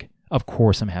tongue-in-cheek. Of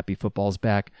course I'm happy football's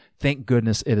back. Thank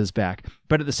goodness it is back.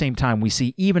 But at the same time, we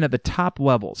see even at the top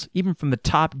levels, even from the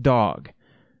top dog,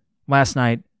 last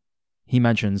night he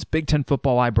mentions Big Ten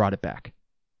football, I brought it back.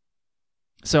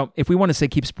 So if we want to say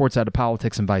keep sports out of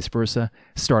politics and vice versa,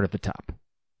 start at the top.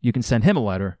 You can send him a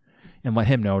letter and let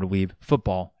him know to leave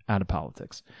football out of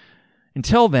politics.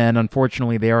 Until then,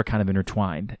 unfortunately, they are kind of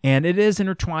intertwined. And it is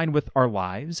intertwined with our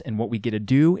lives and what we get to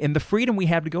do and the freedom we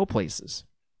have to go places.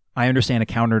 I understand a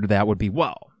counter to that would be,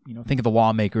 think of the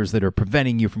lawmakers that are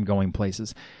preventing you from going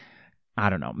places. I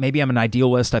don't know. Maybe I'm an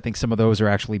idealist. I think some of those are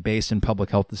actually based in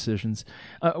public health decisions.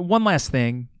 One last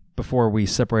thing before we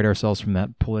separate ourselves from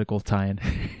that political tie-in.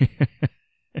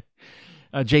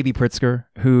 J.B. Pritzker,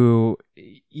 who,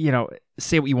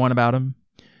 say what you want about him,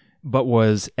 but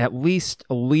was at least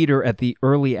a leader at the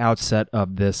early outset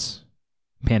of this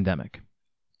pandemic.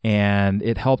 And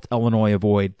it helped Illinois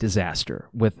avoid disaster.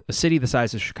 With a city the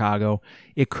size of Chicago,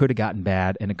 it could have gotten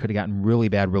bad, and it could have gotten really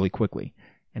bad really quickly.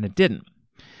 And it didn't.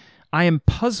 I am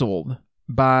puzzled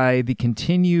by the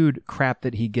continued crap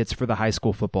that he gets for the high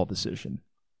school football decision.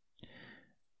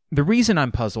 The reason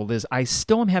I'm puzzled is I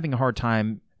still am having a hard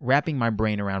time wrapping my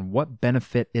brain around what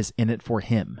benefit is in it for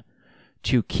him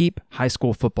to keep high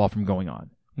school football from going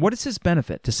on. What is his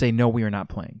benefit to say, no, we are not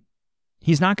playing?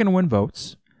 He's not going to win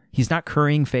votes. He's not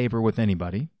currying favor with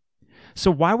anybody. So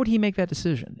why would he make that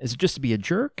decision? Is it just to be a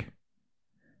jerk?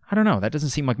 I don't know. That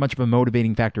doesn't seem like much of a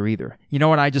motivating factor either. You know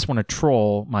what? I just want to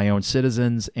troll my own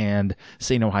citizens and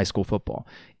say no high school football.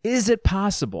 Is it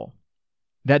possible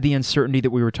that the uncertainty that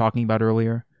we were talking about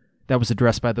earlier, that was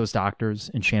addressed by those doctors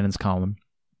in Shannon's column,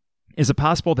 is it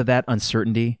possible that that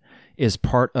uncertainty is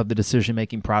part of the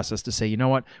decision-making process to say, you know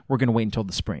what? We're going to wait until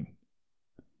the spring.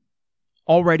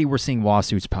 Already we're seeing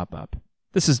lawsuits pop up.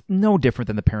 This is no different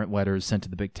than the parent letters sent to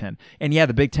the Big Ten. And yeah,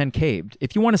 the Big Ten caved.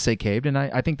 If you want to say caved, and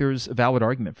I think there's a valid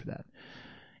argument for that.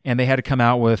 And they had to come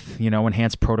out with,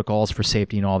 enhanced protocols for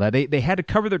safety and all that. They had to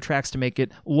cover their tracks to make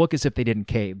it look as if they didn't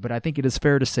cave. But I think it is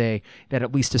fair to say that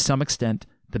at least to some extent,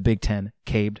 the Big Ten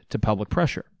caved to public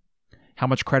pressure. How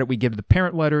much credit we give to the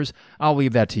parent letters, I'll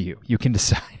leave that to you. You can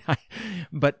decide.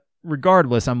 But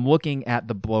regardless, I'm looking at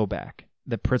the blowback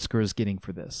that Pritzker is getting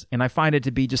for this. And I find it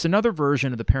to be just another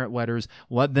version of the parent letters.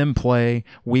 Let them play.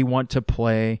 We want to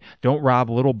play. Don't rob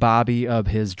little Bobby of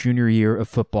his junior year of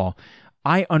football.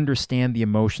 I understand the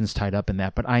emotions tied up in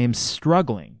that, but I am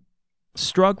struggling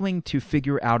to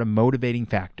figure out a motivating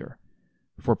factor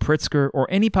for Pritzker or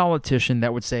any politician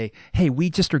that would say, hey, we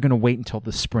just are going to wait until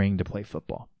the spring to play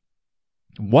football.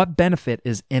 What benefit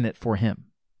is in it for him?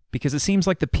 Because it seems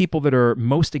like the people that are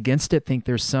most against it think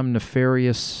there's some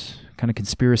nefarious kind of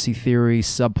conspiracy theory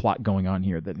subplot going on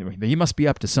here, that he must be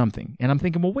up to something. And I'm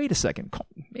thinking, well, wait a second.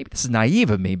 Maybe this is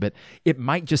naive of me, but it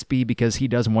might just be because he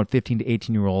doesn't want 15 to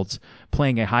 18-year-olds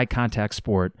playing a high-contact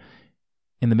sport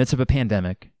in the midst of a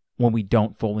pandemic when we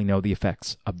don't fully know the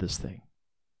effects of this thing.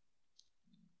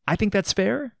 I think that's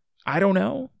fair. I don't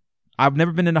know. I've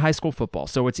never been into high school football,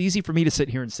 so it's easy for me to sit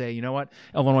here and say, you know what,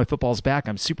 Illinois football's back.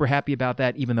 I'm super happy about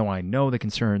that, even though I know the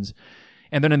concerns.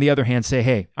 And then on the other hand, say,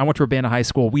 hey, I went to Urbana High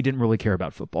School. We didn't really care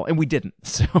about football, and we didn't.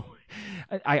 So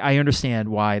I understand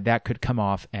why that could come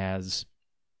off as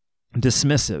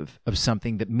dismissive of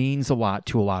something that means a lot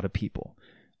to a lot of people.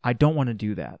 I don't want to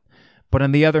do that. But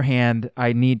on the other hand,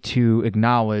 I need to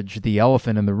acknowledge the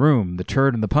elephant in the room, the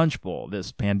turd in the punch bowl,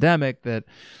 this pandemic that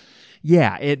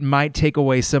yeah, it might take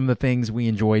away some of the things we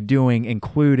enjoy doing,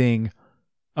 including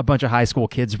a bunch of high school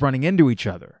kids running into each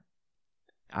other.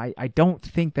 I don't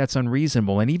think that's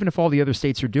unreasonable. And even if all the other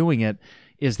states are doing it,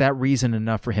 is that reason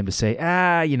enough for him to say,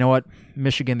 you know what,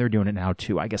 Michigan, they're doing it now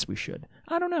too. I guess we should.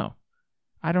 I don't know.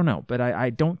 But I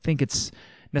don't think it's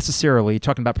necessarily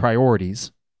talking about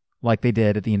priorities like they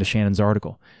did at the end of Shannon's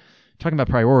article. Talking about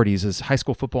priorities, is high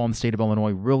school football in the state of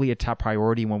Illinois really a top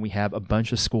priority when we have a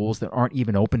bunch of schools that aren't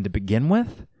even open to begin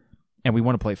with and we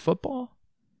want to play football?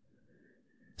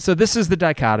 So this is the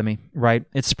dichotomy, right?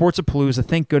 It's Sportsapalooza.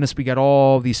 Thank goodness we got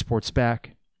all these sports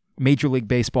back. Major League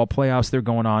Baseball playoffs, they're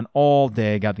going on all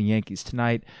day. Got the Yankees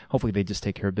tonight. Hopefully they just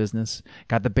take care of business.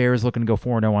 Got the Bears looking to go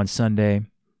 4-0 on Sunday.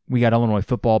 We got Illinois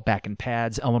football back in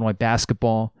pads. Illinois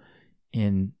basketball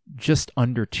in just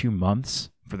under 2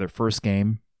 months for their first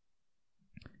game.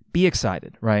 Be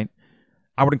excited, right?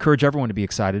 I would encourage everyone to be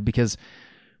excited because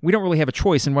we don't really have a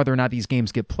choice in whether or not these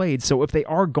games get played. So if they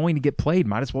are going to get played,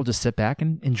 might as well just sit back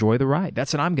and enjoy the ride.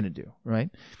 That's what I'm going to do,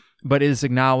 right? But it is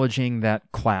acknowledging that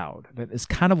cloud that is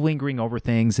kind of lingering over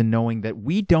things and knowing that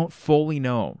we don't fully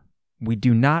know. We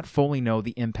do not fully know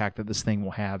the impact that this thing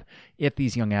will have if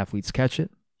these young athletes catch it.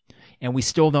 And we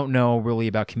still don't know really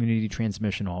about community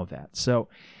transmission, all of that. So,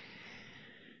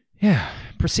 yeah,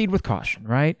 proceed with caution,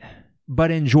 right? But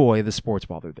enjoy the sports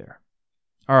while they're there.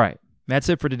 All right. That's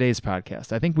it for today's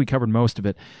podcast. I think we covered most of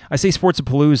it. I say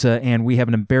Sportsapalooza, and we have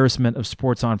an embarrassment of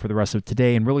sports on for the rest of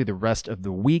today and really the rest of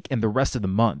the week and the rest of the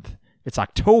month. It's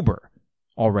October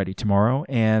already tomorrow,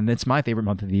 and it's my favorite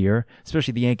month of the year,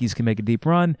 especially the Yankees can make a deep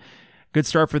run. Good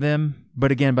start for them.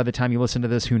 But again, by the time you listen to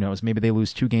this, who knows? Maybe they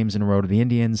lose 2 games in a row to the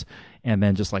Indians, and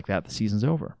then just like that, the season's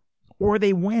over. Or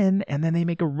they win, and then they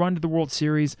make a run to the World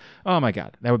Series. Oh my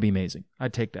God, that would be amazing.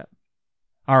 I'd take that.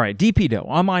 All right, DP Dough,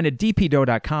 online at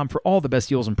dpdough.com for all the best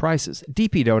deals and prices.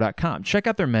 dpdough.com. Check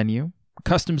out their menu,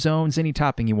 custom zones, any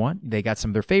topping you want. They got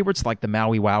some of their favorites like the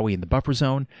Maui Wowie and the Buffer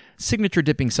Zone, signature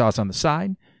dipping sauce on the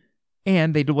side,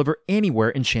 and they deliver anywhere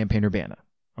in Champaign-Urbana.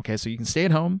 Okay, so you can stay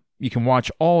at home. You can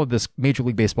watch all of this Major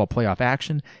League Baseball playoff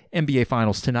action, NBA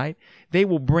Finals tonight. They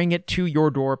will bring it to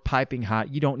your door piping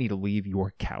hot. You don't need to leave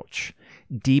your couch.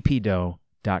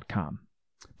 dpdough.com.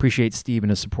 Appreciate Steve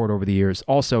and his support over the years.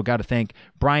 Also, got to thank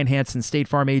Brian Hansen, State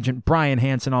Farm agent, Brian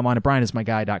Hansen, online at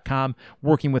brianismyguy.com.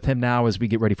 Working with him now as we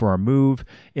get ready for our move.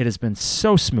 It has been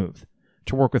so smooth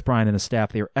to work with Brian and his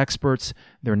staff. They are experts,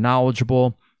 they're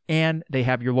knowledgeable, and they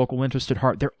have your local interest at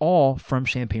heart. They're all from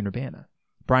Champaign-Urbana.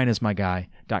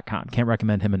 brianismyguy.com. Can't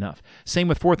recommend him enough. Same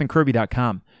with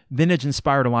fourthandkirby.com.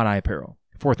 Vintage-inspired Illini apparel.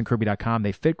 fourthandkirby.com.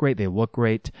 They fit great. They look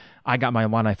great. I got my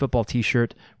Illini football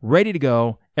t-shirt ready to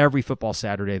go every football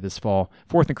Saturday this fall.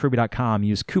 fourthandkirby.com.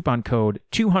 Use coupon code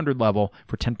 200level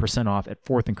for 10% off at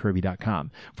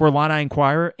fourthandkirby.com. For Illini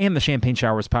Inquirer and the Champagne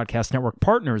Showers Podcast Network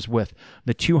partners with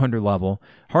the 200 level.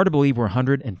 Hard to believe we're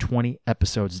 120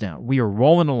 episodes down. We are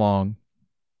rolling along.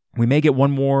 We may get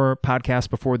one more podcast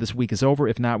before this week is over.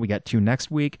 If not, we got 2 next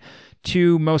week.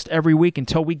 2 most every week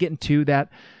until we get into that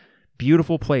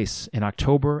beautiful place in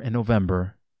October and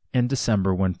November and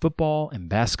December when football and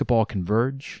basketball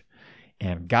converge,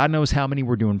 and God knows how many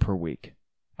we're doing per week.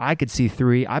 I could see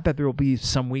 3. I bet there will be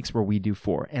some weeks where we do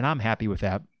 4, and I'm happy with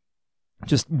that.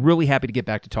 Just really happy to get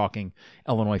back to talking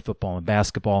Illinois football and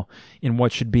basketball in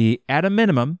what should be, at a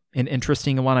minimum, an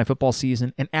interesting Illini football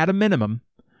season, and at a minimum,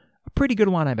 a pretty good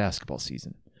Illini basketball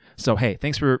season. So, hey,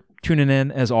 thanks for tuning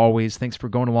in, as always. Thanks for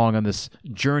going along on this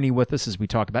journey with us as we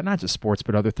talk about not just sports,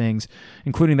 but other things,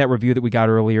 including that review that we got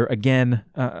earlier. Again,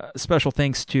 special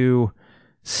thanks to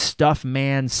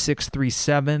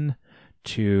Stuffman637,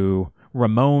 to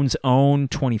Ramon's Own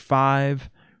 25.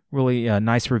 Really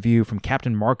nice review from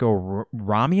Captain Marco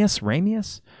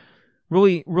Ramius.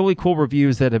 Really, really cool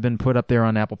reviews that have been put up there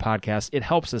on Apple Podcasts. It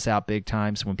helps us out big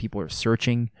time. So when people are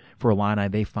searching for Illini,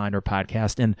 they find our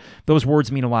podcast. And those words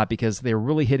mean a lot because they're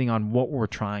really hitting on what we're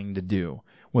trying to do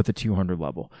with the 200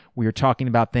 level. We are talking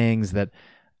about things that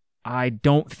I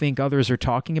don't think others are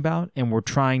talking about, and we're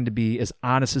trying to be as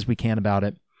honest as we can about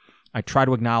it. I try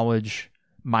to acknowledge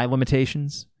my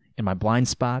limitations and my blind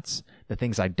spots, the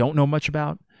things I don't know much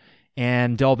about,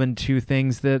 and delve into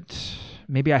things that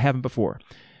maybe I haven't before.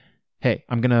 Hey,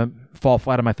 I'm going to fall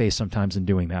flat on my face sometimes in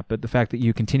doing that, but the fact that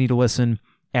you continue to listen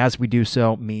as we do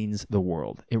so means the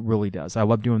world. It really does. I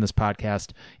love doing this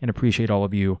podcast and appreciate all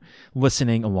of you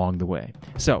listening along the way.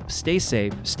 So stay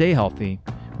safe, stay healthy.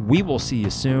 We will see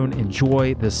you soon.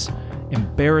 Enjoy this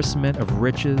embarrassment of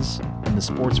riches in the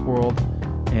sports world,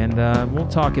 and we'll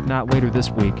talk, if not later this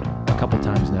week, a couple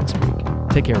times next week.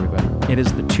 Take care, everybody. It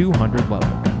is the 200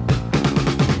 level.